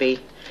seem to be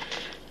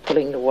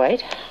pulling the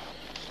weight.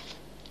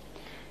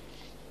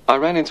 I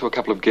ran into a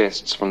couple of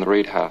guests from the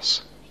Reed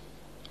house.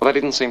 Well, they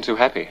didn't seem too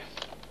happy.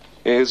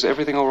 Is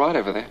everything all right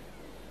over there?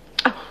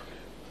 Oh,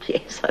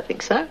 yes, I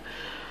think so.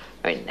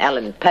 I mean,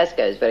 Alan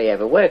Pascoe's very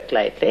overworked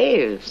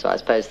lately, so I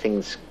suppose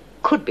things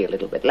could be a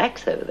little bit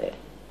lax over there.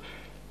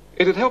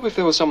 It'd help if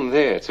there was someone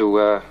there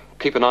to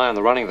keep an eye on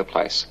the running of the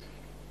place.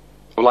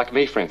 Well, like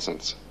me, for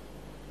instance.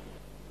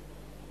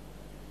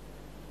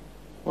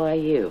 Why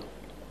you?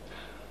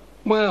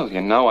 Well, you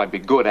know I'd be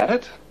good at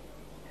it.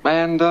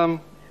 And,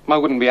 I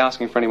wouldn't be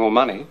asking for any more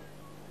money.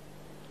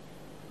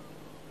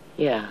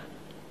 Yeah.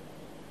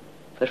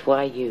 But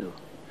why you?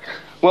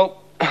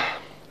 Well,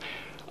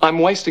 I'm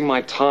wasting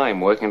my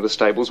time working at the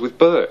stables with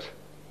Bert.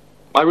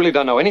 I really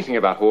don't know anything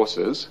about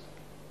horses,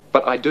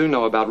 but I do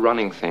know about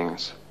running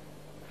things.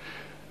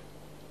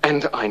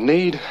 And I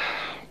need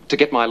to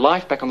get my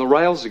life back on the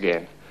rails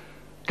again.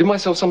 Give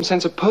myself some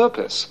sense of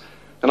purpose.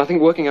 And I think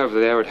working over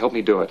there would help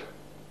me do it.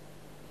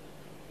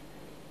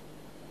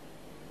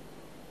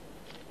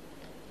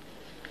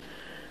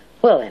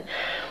 Well then,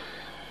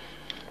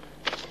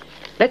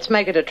 let's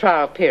make it a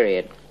trial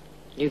period.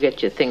 You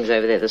get your things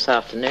over there this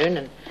afternoon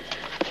and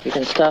you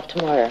can start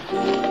tomorrow.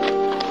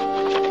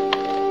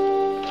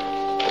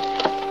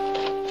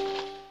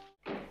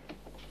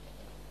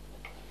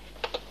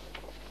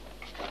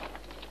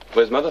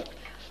 Where's Mother?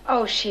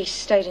 Oh, she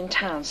stayed in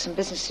town. Some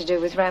business to do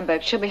with Rambo.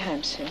 She'll be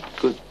home soon.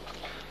 Good.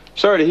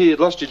 Sorry to hear you'd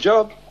lost your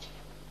job.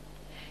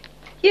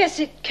 Yes,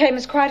 it came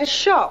as quite a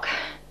shock.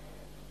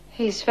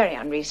 He's very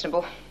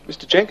unreasonable.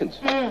 Mr. Jenkins?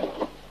 I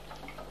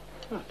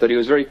thought he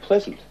was very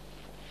pleasant.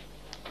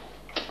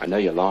 I know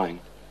you're lying.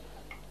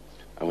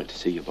 I went to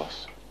see your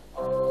boss.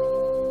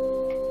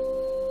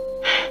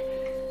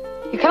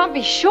 You can't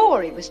be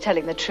sure he was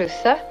telling the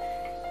truth, though.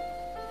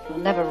 You'll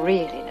never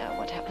really know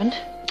what happened.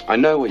 I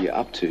know what you're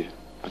up to.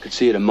 I could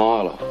see it a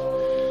mile off.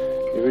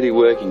 You're really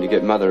working to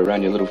get Mother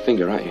around your little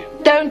finger, aren't you?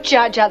 Don't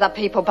judge other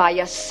people by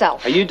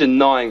yourself. Are you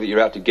denying that you're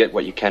out to get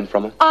what you can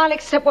from her? I'll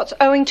accept what's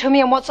owing to me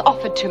and what's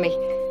offered to me.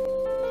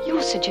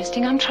 You're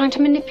suggesting I'm trying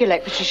to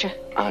manipulate Patricia.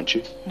 Aren't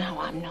you? No,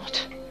 I'm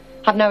not.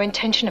 I've no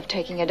intention of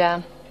taking her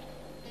down.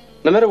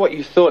 No matter what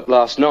you thought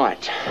last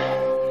night,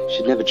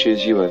 she'd never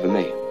choose you over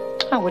me.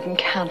 I wouldn't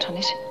count on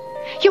it.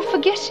 You're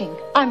forgetting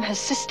I'm her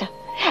sister.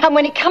 And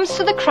when it comes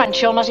to the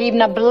crunch, you're not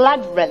even a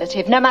blood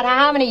relative, no matter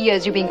how many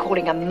years you've been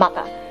calling her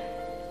mother.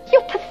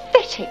 You're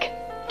pathetic.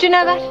 Do you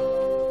know that?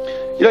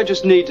 You don't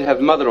just need to have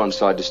Mother on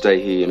side to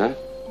stay here, you know?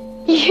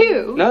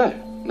 You? No,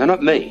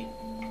 not me.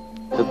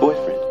 Her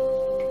boyfriend.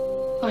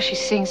 Oh, she's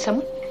seeing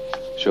someone?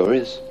 Sure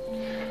is.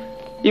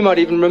 You might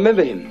even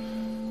remember him.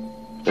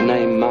 The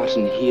name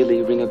Martin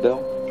Healy ring a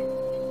bell?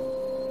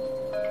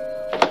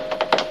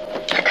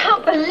 I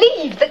can't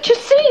believe that you're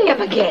seeing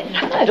him again.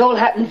 It all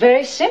happened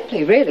very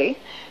simply, really.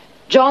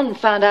 John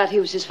found out he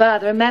was his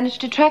father and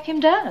managed to track him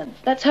down.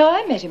 That's how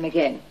I met him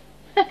again.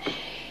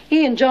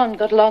 He and John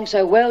got along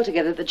so well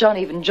together that John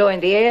even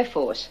joined the Air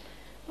Force.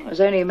 It was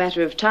only a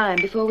matter of time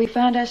before we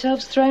found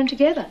ourselves thrown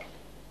together.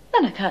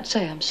 And I can't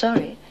say I'm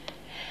sorry.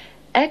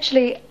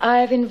 Actually,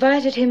 I've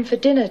invited him for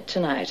dinner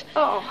tonight.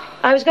 Oh.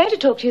 I was going to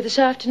talk to you this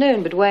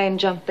afternoon, but Wayne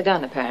jumped the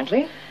gun,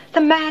 apparently.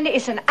 The man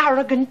is an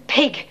arrogant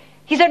pig.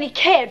 He's only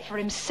cared for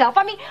himself.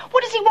 I mean,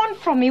 what does he want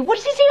from me? What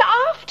is he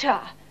after?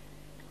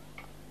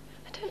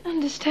 I don't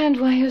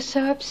understand why you're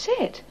so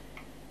upset.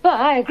 Well,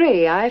 I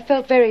agree. I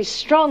felt very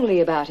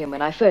strongly about him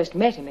when I first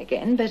met him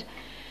again, but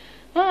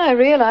I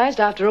realized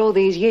after all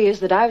these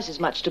years that I was as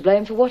much to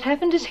blame for what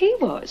happened as he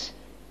was.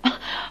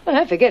 Well,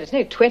 don't forget, it's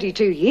nearly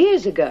 22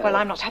 years ago. Well,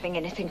 I'm not having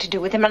anything to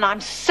do with him, and I'm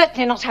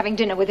certainly not having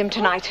dinner with him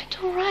tonight.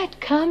 Oh, all right,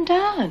 calm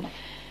down.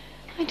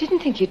 I didn't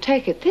think you'd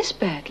take it this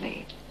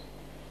badly.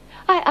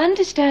 I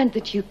understand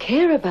that you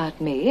care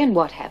about me and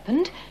what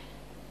happened,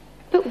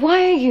 but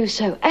why are you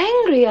so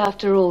angry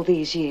after all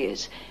these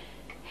years?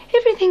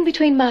 Everything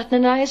between Martin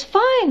and I is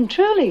fine,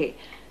 truly.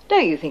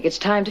 Don't you think it's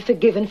time to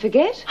forgive and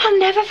forget? I'll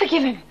never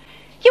forgive him.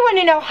 You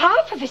only know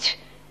half of it.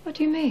 What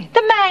do you mean?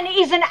 The man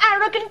is an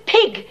arrogant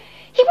pig.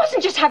 He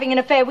wasn't just having an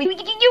affair with you.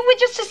 You were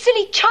just a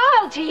silly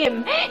child to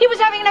him. He was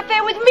having an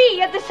affair with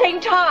me at the same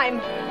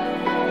time.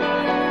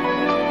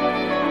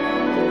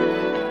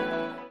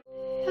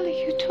 What are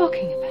you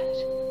talking about?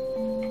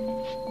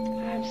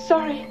 I'm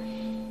sorry.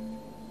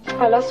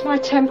 I lost my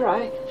temper.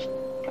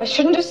 I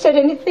shouldn't have said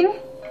anything.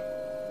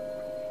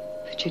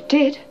 But you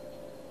did.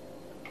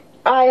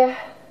 Oh,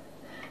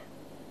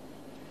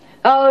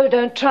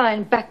 don't try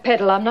and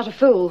backpedal. I'm not a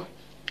fool.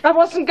 I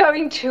wasn't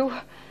going to.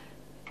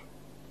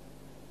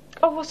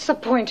 Oh, what's the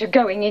point of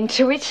going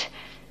into it?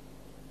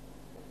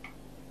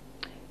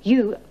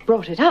 You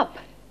brought it up.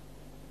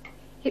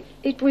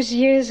 It was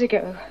years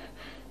ago.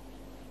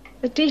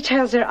 The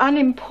details are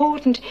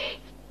unimportant.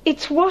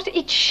 It's what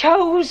it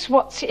shows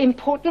what's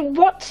important,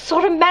 what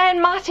sort of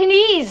man Martin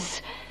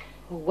is.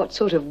 Or what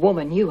sort of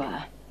woman you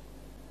are.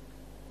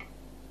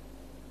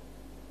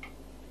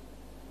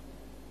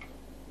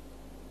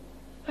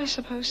 I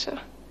suppose so.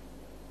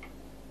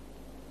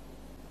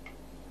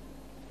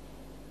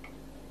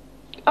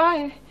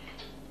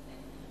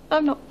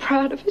 I'm not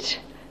proud of it.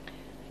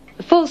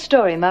 The full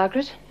story,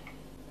 Margaret.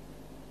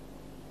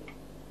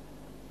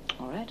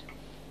 All right.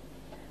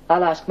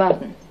 I'll ask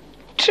Martin.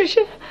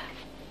 Tricia.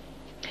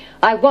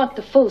 I want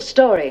the full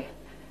story.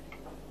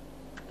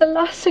 The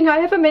last thing I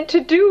ever meant to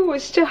do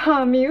was to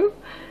harm you.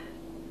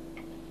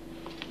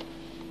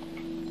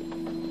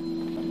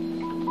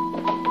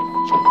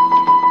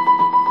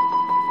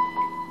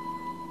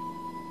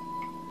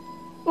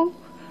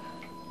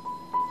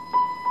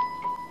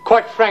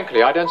 Quite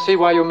frankly, I don't see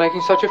why you're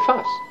making such a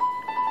fuss.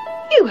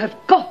 You have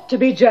got to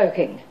be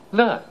joking.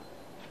 No.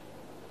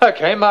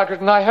 Okay,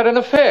 Margaret and I had an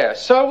affair.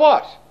 So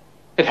what?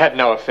 It had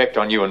no effect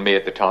on you and me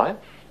at the time.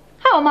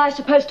 How am I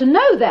supposed to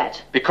know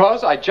that?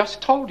 Because I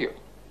just told you.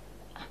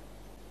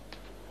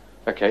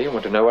 Okay, you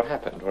want to know what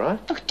happened, all right?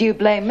 Oh, do you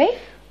blame me?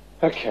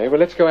 Okay, well,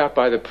 let's go out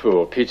by the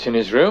pool. Pete's in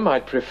his room.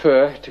 I'd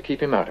prefer to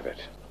keep him out of it.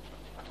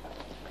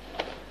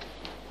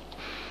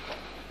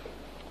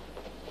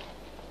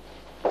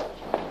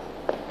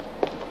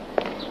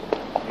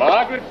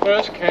 Margaret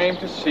first came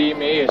to see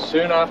me as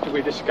soon after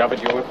we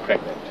discovered you were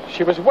pregnant.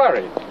 She was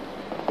worried.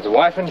 As a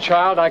wife and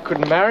child, I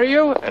couldn't marry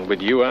you, and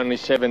with you only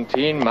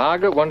 17,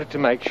 Margaret wanted to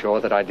make sure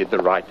that I did the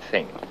right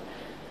thing.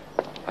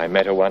 I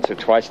met her once or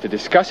twice to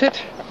discuss it,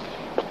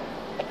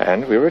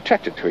 and we were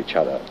attracted to each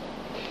other.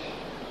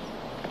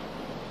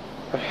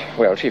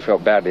 Well, she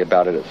felt badly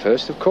about it at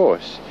first, of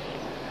course.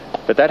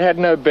 But that had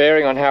no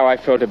bearing on how I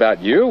felt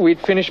about you.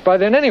 We'd finished by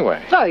then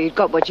anyway. Oh, you'd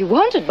got what you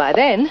wanted by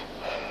then.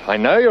 I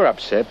know you're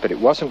upset, but it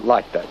wasn't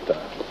like that, though.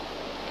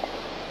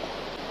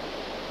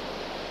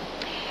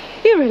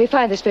 You really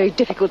find this very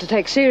difficult to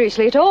take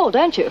seriously at all,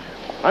 don't you?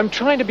 I'm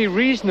trying to be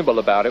reasonable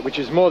about it, which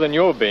is more than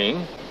you're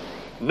being.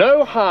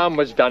 No harm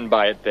was done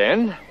by it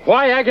then.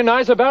 Why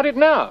agonize about it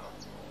now?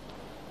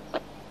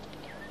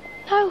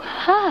 No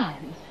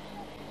harm?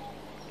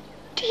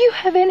 Do you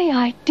have any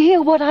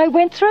idea what I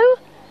went through?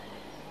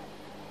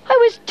 I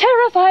was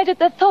terrified at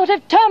the thought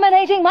of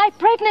terminating my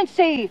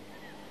pregnancy.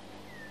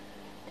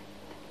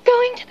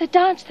 Going to the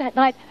dance that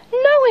night,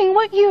 knowing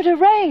what you'd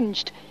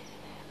arranged,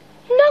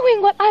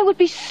 knowing what I would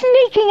be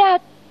sneaking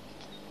out.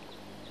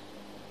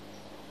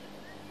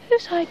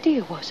 Whose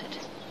idea was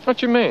it? What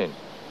do you mean?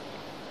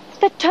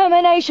 The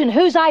termination.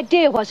 Whose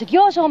idea was it?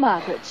 Yours or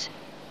Margaret's?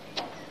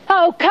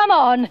 Oh, come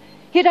on.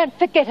 You don't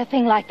forget a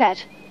thing like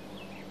that.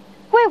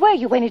 Where were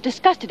you when you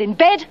discussed it? In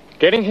bed?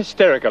 Getting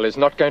hysterical is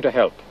not going to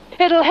help.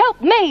 It'll help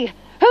me.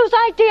 Whose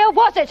idea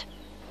was it?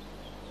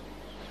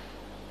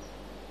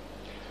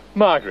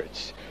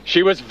 Margaret's.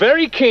 She was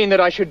very keen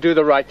that I should do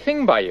the right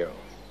thing by you.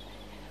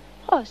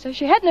 Oh, so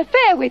she had an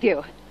affair with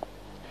you.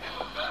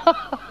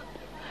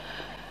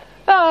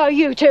 Oh,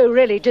 you two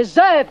really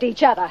deserved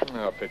each other.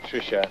 Oh,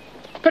 Patricia.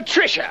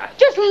 Patricia!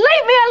 Just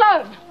leave me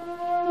alone!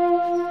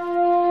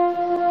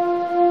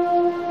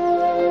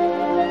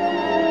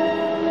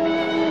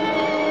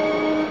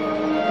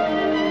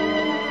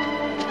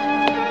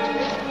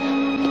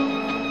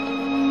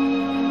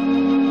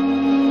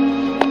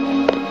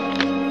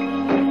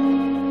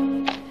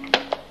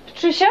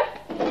 Patricia?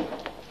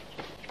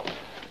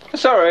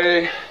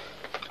 Sorry.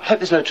 I hope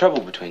there's no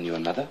trouble between you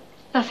and Mother.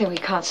 Nothing we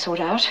can't sort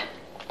out.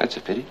 That's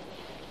a pity.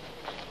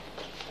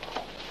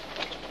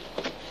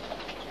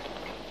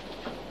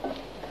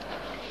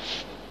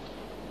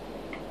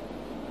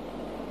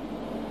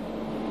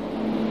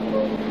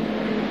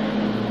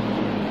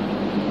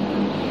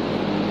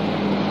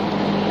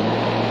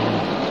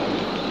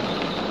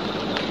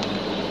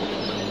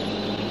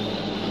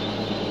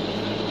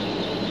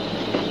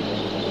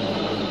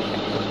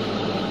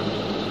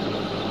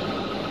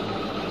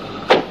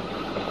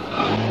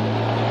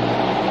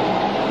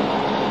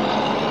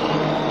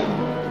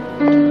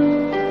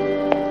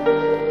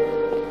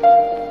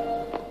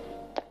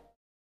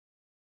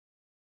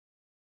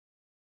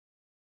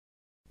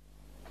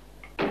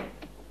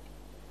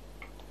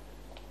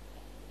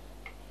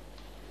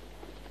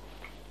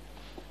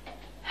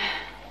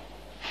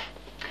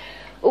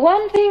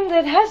 One thing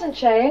that hasn't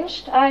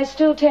changed, I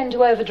still tend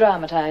to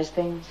over-dramatize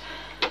things.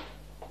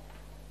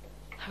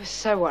 I was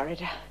so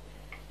worried.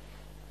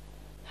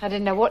 I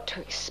didn't know what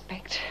to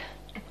expect.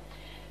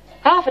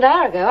 Half an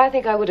hour ago, I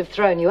think I would have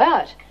thrown you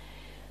out.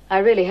 I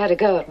really had a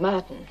go at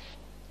Martin.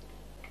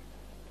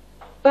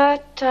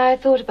 But I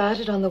thought about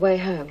it on the way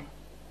home.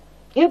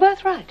 You're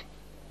both right.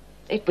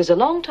 It was a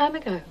long time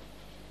ago.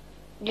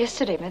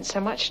 Yesterday meant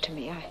so much to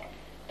me.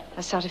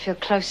 I started to feel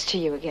close to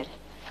you again.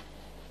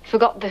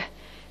 Forgot the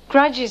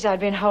grudges I'd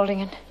been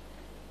holding, and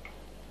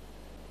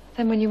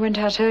then when you went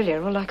out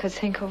earlier, all I could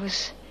think of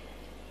was,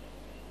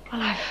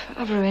 well,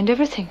 I've ruined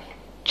everything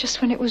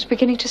just when it was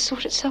beginning to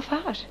sort itself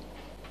out.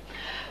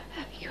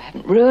 You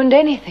haven't ruined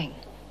anything.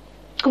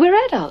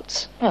 We're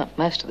adults, well,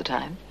 most of the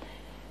time.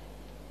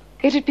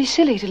 It'd be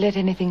silly to let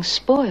anything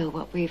spoil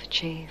what we've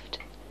achieved.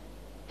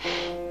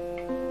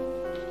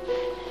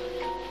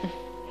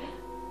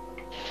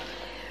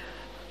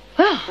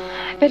 Well,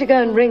 I'd better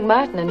go and ring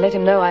Martin and let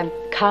him know I'm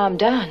calmed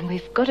down.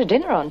 We've got a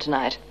dinner on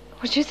tonight.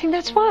 Well, do you think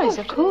that's wise?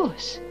 Oh, of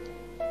course.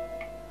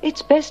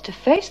 It's best to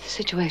face the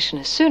situation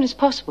as soon as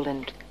possible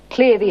and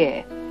clear the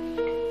air.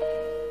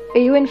 Are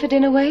you in for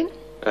dinner, Wayne?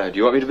 Do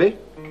you want me to be?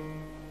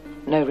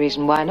 No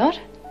reason why not.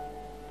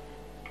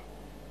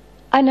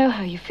 I know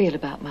how you feel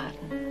about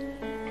Martin.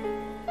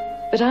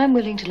 But I'm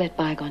willing to let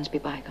bygones be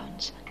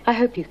bygones. I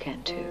hope you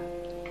can too.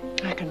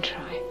 I can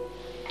try.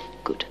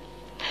 Good.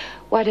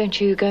 Why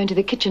don't you go into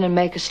the kitchen and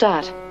make a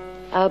start?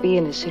 I'll be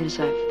in as soon as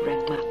I've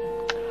rang Martin.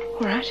 All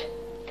right.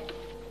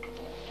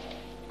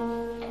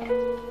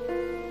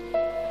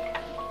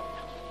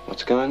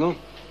 What's going on?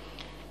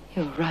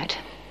 You're right.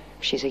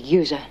 She's a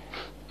user.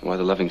 Why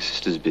the loving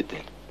sisters bit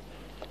then?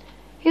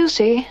 You'll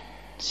see.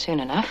 Soon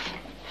enough.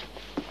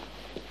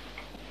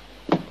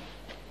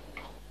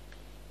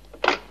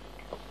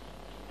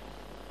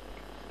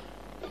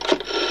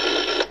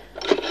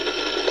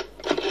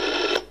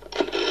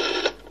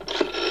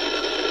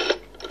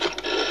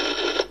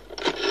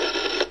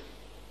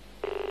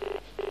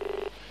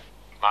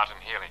 Martin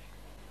Healy.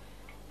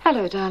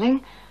 Hello,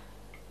 darling.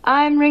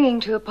 I'm ringing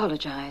to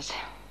apologize.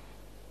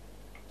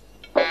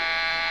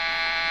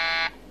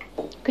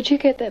 Could you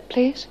get that,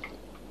 please?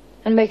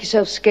 And make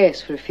yourself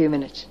scarce for a few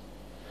minutes.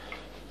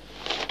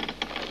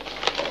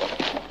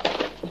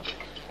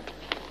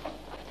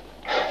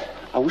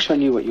 I wish I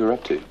knew what you're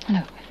up to.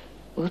 No.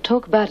 We'll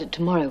talk about it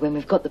tomorrow when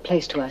we've got the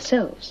place to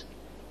ourselves.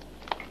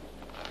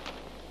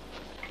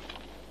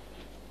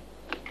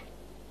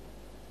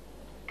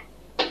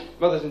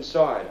 Mother's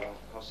inside.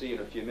 I'll see you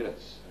in a few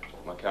minutes. I've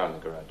got my car in the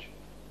garage.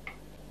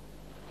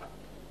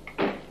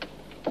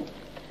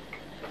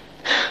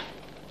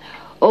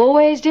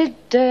 Always did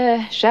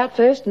shout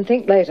first and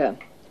think later.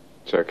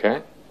 It's okay.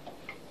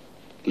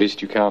 At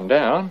least you calmed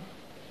down.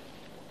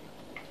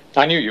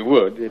 I knew you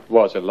would. It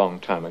was a long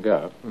time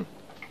ago.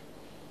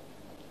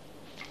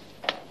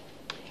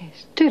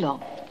 Yes, too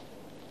long.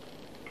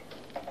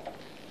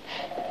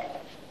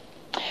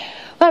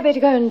 Well, I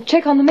better go and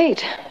check on the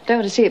meat. Don't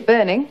want to see it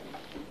burning.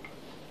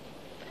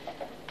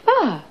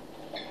 Ah,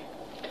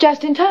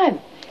 just in time.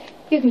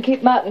 You can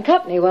keep Martin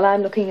company while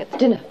I'm looking at the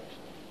dinner.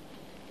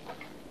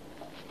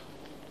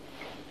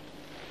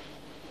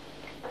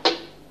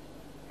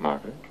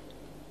 Margaret?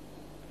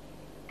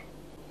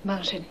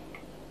 Martin.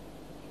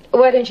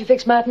 Why don't you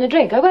fix Martin a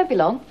drink? I won't be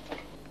long.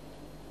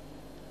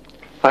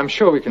 I'm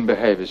sure we can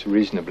behave as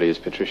reasonably as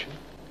Patricia.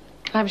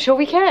 I'm sure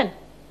we can.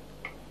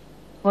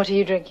 What are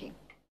you drinking?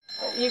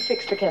 You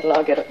fix the kettle,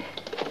 I'll get it.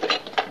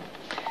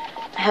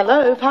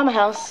 Hello, Palmer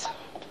House.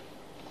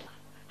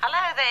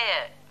 Hello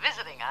there.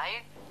 Visiting, are you?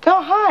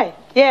 Oh, hi.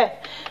 Yeah,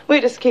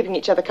 we're just keeping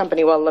each other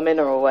company while the men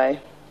are away.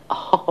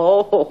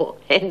 Oh,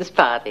 hen's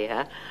party,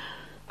 huh?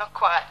 Not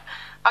quite.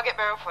 I'll get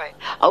Beryl for you.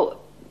 Oh,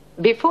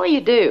 before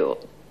you do,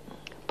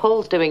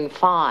 Paul's doing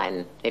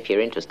fine, if you're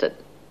interested.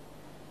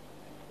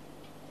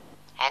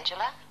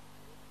 Angela?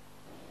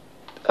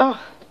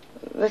 Oh,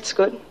 that's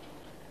good.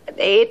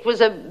 It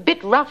was a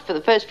bit rough for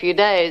the first few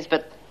days,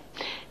 but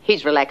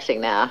he's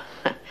relaxing now.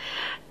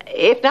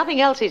 If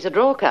nothing else, he's a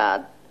draw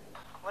card.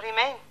 What do you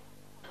mean?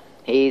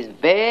 He's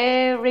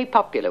very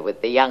popular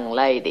with the young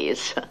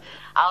ladies.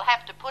 I'll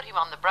have to put him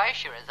on the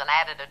brochure as an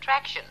added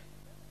attraction.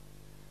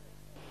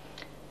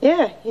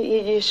 Yeah,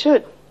 you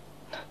should.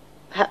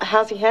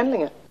 How's he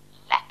handling it?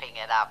 Lapping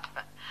it up.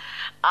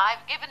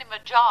 I've given him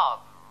a job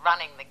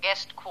running the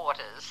guest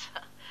quarters.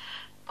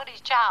 Put his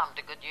charm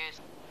to good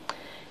use.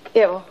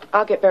 Yeah, well,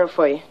 I'll get Beryl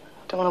for you.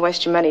 Don't want to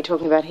waste your money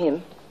talking about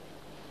him.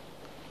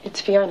 It's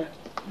Fiona.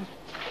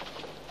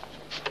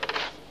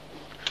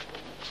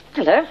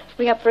 Hello.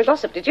 Ring up for a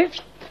gossip, did you?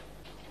 Is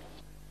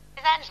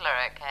Angela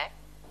okay?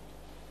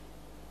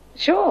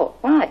 Sure.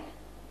 Why?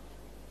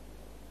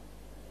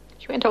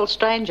 She went all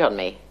strange on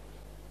me.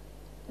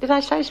 Did I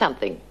say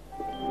something?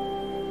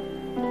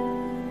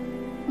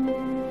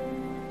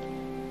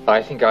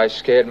 I think I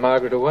scared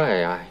Margaret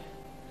away.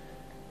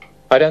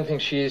 I don't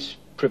think she's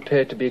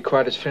prepared to be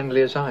quite as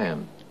friendly as I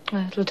am.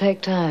 Well, it'll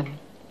take time.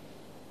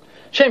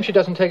 Shame she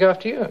doesn't take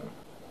after you.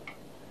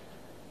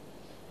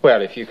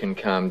 Well, if you can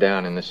calm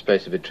down in the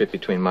space of a trip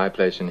between my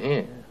place and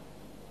here.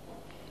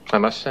 I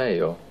must say,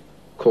 your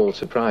call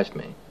surprised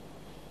me.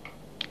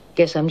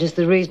 Guess I'm just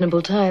the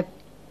reasonable type.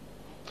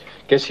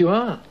 Guess you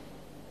are.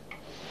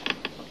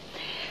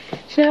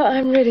 You know,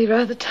 I'm really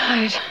rather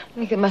tired. I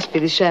think it must be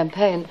the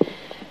champagne.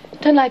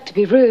 Don't like to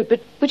be rude,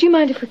 but would you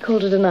mind if we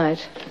called it a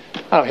night?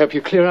 I'll help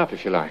you clear up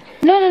if you like.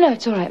 No,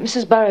 it's all right.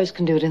 Mrs. Burrows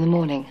can do it in the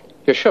morning.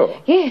 You're sure?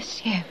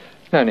 Yes, yeah.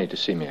 No need to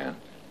see me out.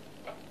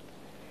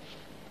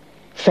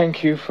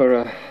 Thank you for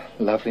a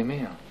lovely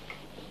meal.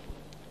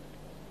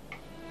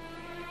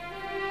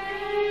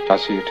 I'll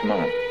see you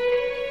tomorrow.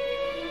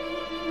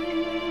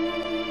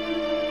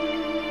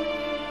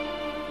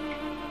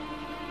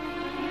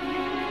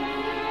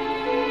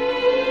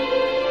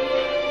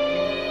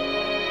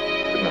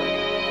 Good night.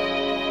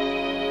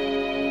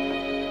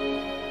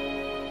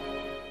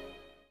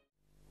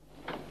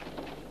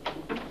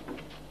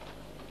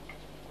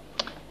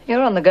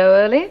 You're on the go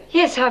early?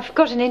 Yes, I've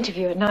got an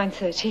interview at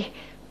 9:30.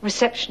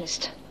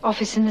 Receptionist.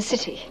 Office in the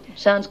city.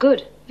 Sounds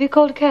good. Have you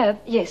called a cab?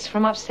 Yes,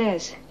 from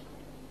upstairs.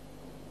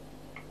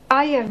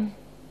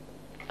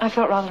 I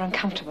felt rather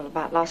uncomfortable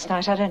about last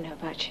night. I don't know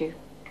about you.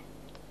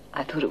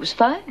 I thought it was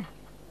fine.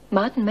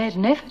 Martin made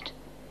an effort.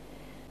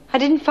 I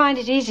didn't find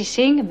it easy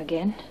seeing him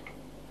again,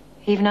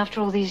 even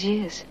after all these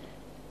years.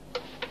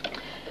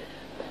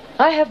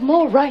 I have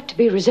more right to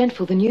be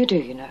resentful than you do,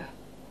 you know.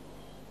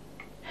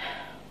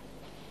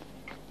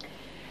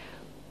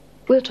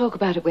 We'll talk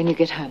about it when you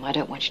get home. I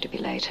don't want you to be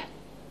late.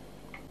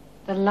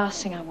 The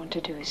last thing I want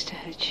to do is to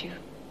hurt you.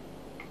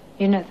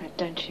 You know that,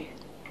 don't you?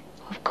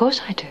 Of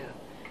course I do.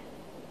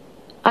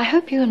 I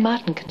hope you and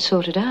Martin can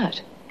sort it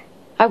out.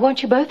 I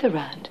want you both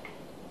around.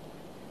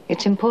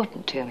 It's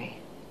important to me.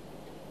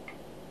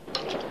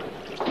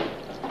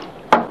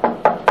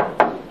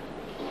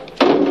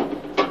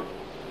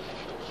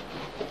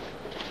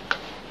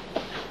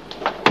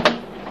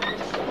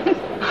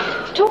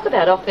 Talk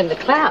about off in the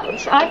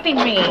clouds. I've been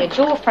ringing at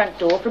your front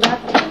door for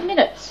about 10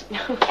 minutes.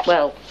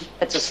 Well,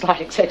 that's a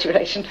slight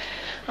exaggeration.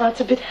 Oh, it's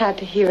a bit hard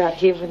to hear out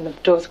here when the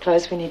door's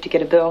closed. We need to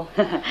get a bill.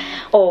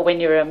 Or when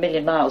you're a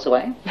million miles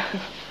away.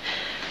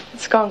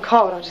 It's gone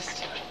cold. I'll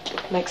just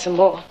make some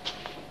more.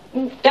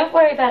 Don't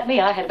worry about me.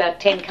 I had about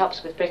 10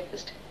 cups with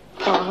breakfast.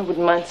 Oh, I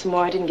wouldn't mind some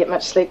more. I didn't get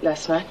much sleep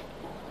last night.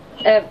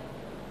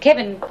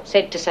 Kevin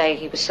said to say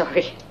he was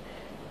sorry.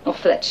 Not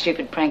for that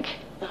stupid prank.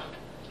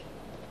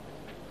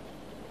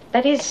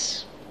 That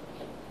is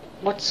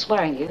what's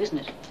worrying you, isn't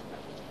it?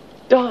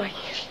 Oh,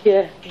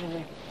 yeah.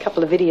 A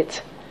couple of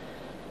idiots.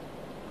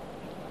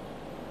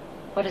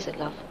 What is it,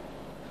 love?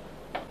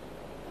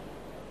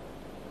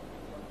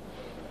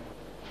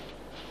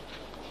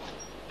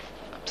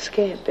 I'm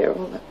scared,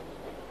 Beryl.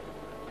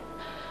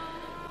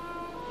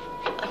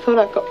 I thought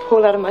I got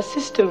Paul out of my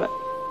system. I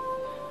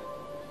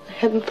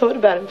hadn't thought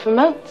about him for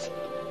months.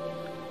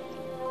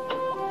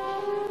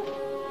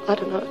 I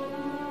don't know.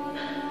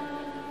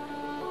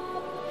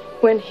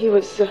 When he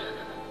was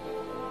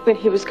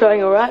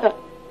going all right,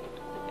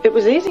 it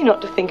was easy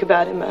not to think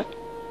about him. I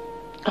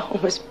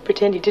almost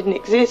pretend he didn't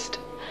exist.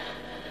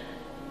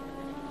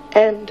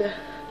 And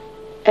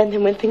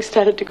then when things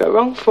started to go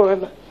wrong for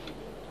him,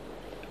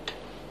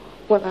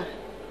 well, I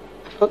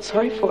felt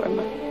sorry for him.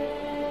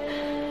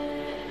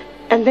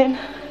 And then...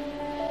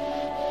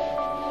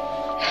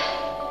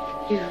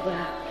 You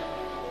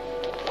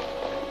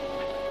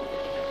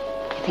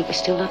think you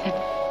still love him?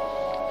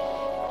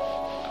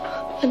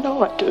 I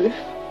know I do.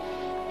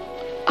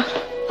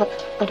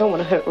 I don't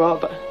want to hurt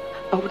Rob.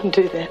 I wouldn't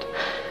do that.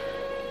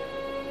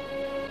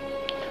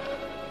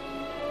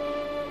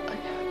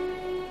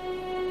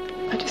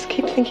 I just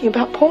keep thinking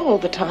about Paul all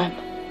the time.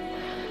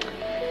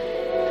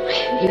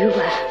 You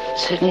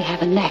certainly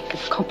have a knack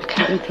of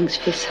complicating things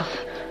for yourself.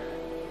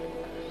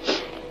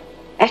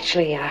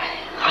 Actually,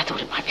 I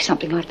thought it might be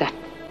something like that.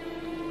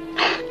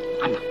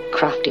 I'm a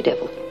crafty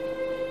devil.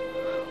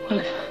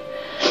 Well,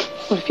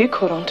 if you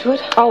caught on to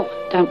it... Oh,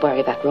 don't worry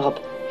about Rob.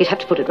 He'd have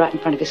to put it right in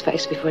front of his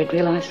face before he'd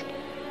realise.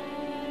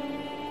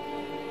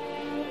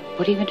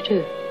 What are you going to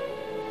do?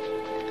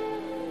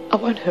 I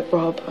won't hurt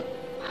Rob.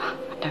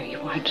 No, you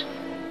won't.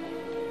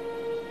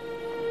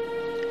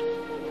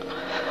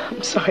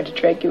 I'm sorry to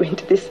drag you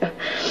into this.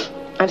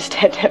 I just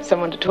had to have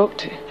someone to talk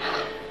to.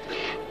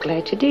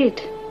 Glad you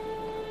did.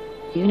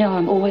 You know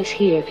I'm always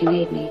here if you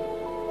need me.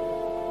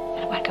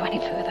 And I won't go any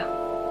further.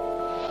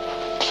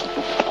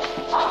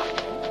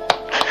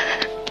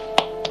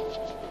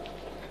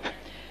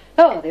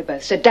 Oh, they're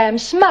both so damn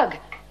smug.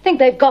 Think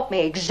they've got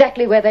me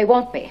exactly where they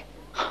want me.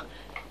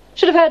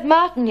 Should have heard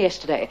Martin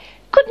yesterday.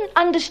 Couldn't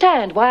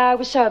understand why I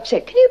was so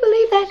upset. Can you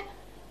believe that?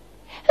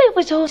 It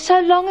was all so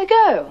long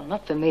ago. Well,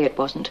 not for me, it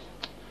wasn't.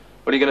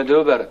 What are you going to do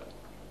about it?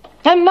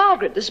 And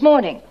Margaret this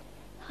morning.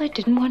 I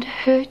didn't want to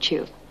hurt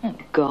you. Oh,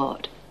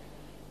 God.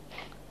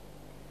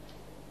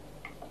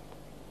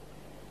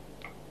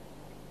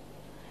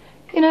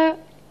 You know,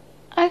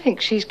 I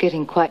think she's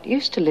getting quite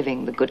used to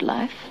living the good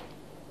life.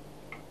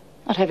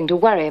 Not having to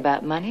worry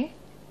about money.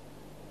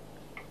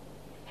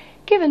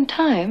 Given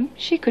time,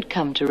 she could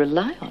come to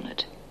rely on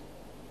it.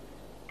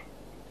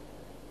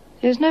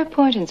 There's no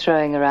point in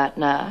throwing her out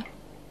now.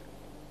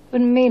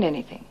 Wouldn't mean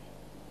anything.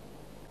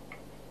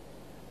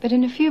 But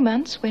in a few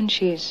months, when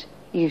she's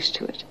used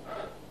to it,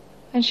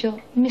 and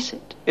she'll miss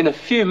it. In a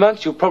few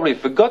months, you'll probably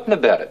have forgotten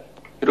about it.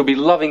 It'll be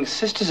loving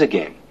sisters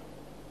again.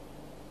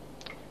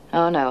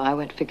 Oh, no, I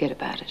won't forget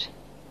about it.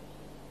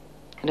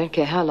 I don't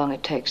care how long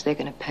it takes, they're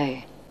going to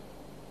pay.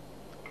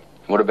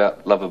 What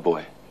about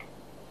Loverboy?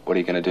 What are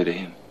you going to do to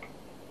him?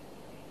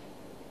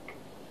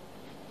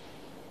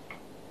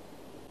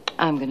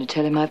 I'm going to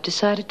tell him I've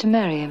decided to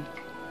marry him.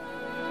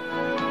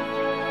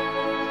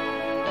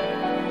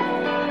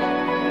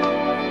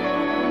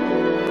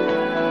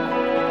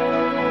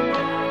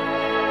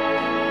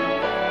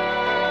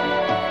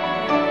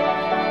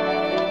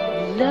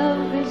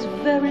 Love is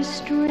very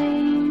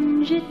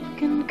strange. It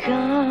can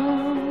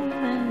come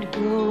and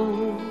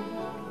go.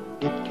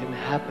 It can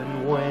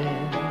happen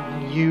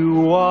when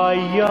you are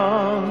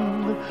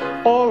young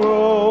or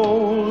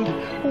old.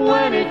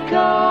 When it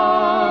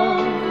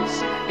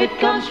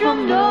comes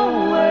from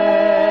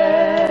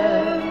nowhere.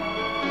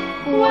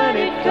 When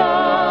it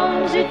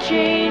comes, it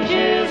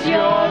changes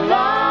your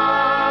life.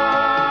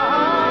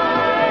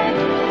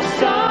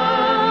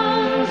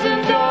 Sons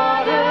and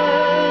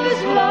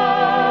daughters,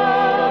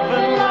 love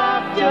and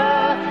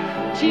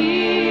laughter,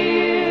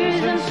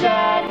 tears and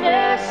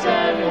sadness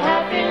and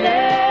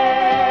happiness.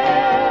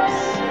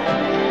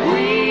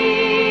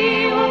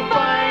 We will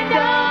find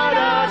out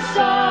our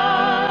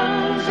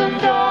sons and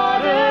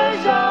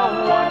daughters are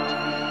what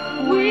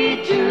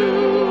we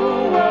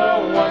two were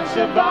once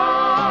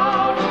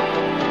about.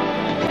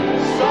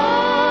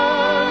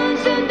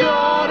 Sons and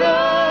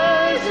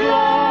daughters,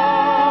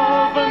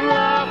 love and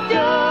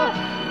laughter,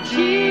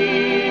 tears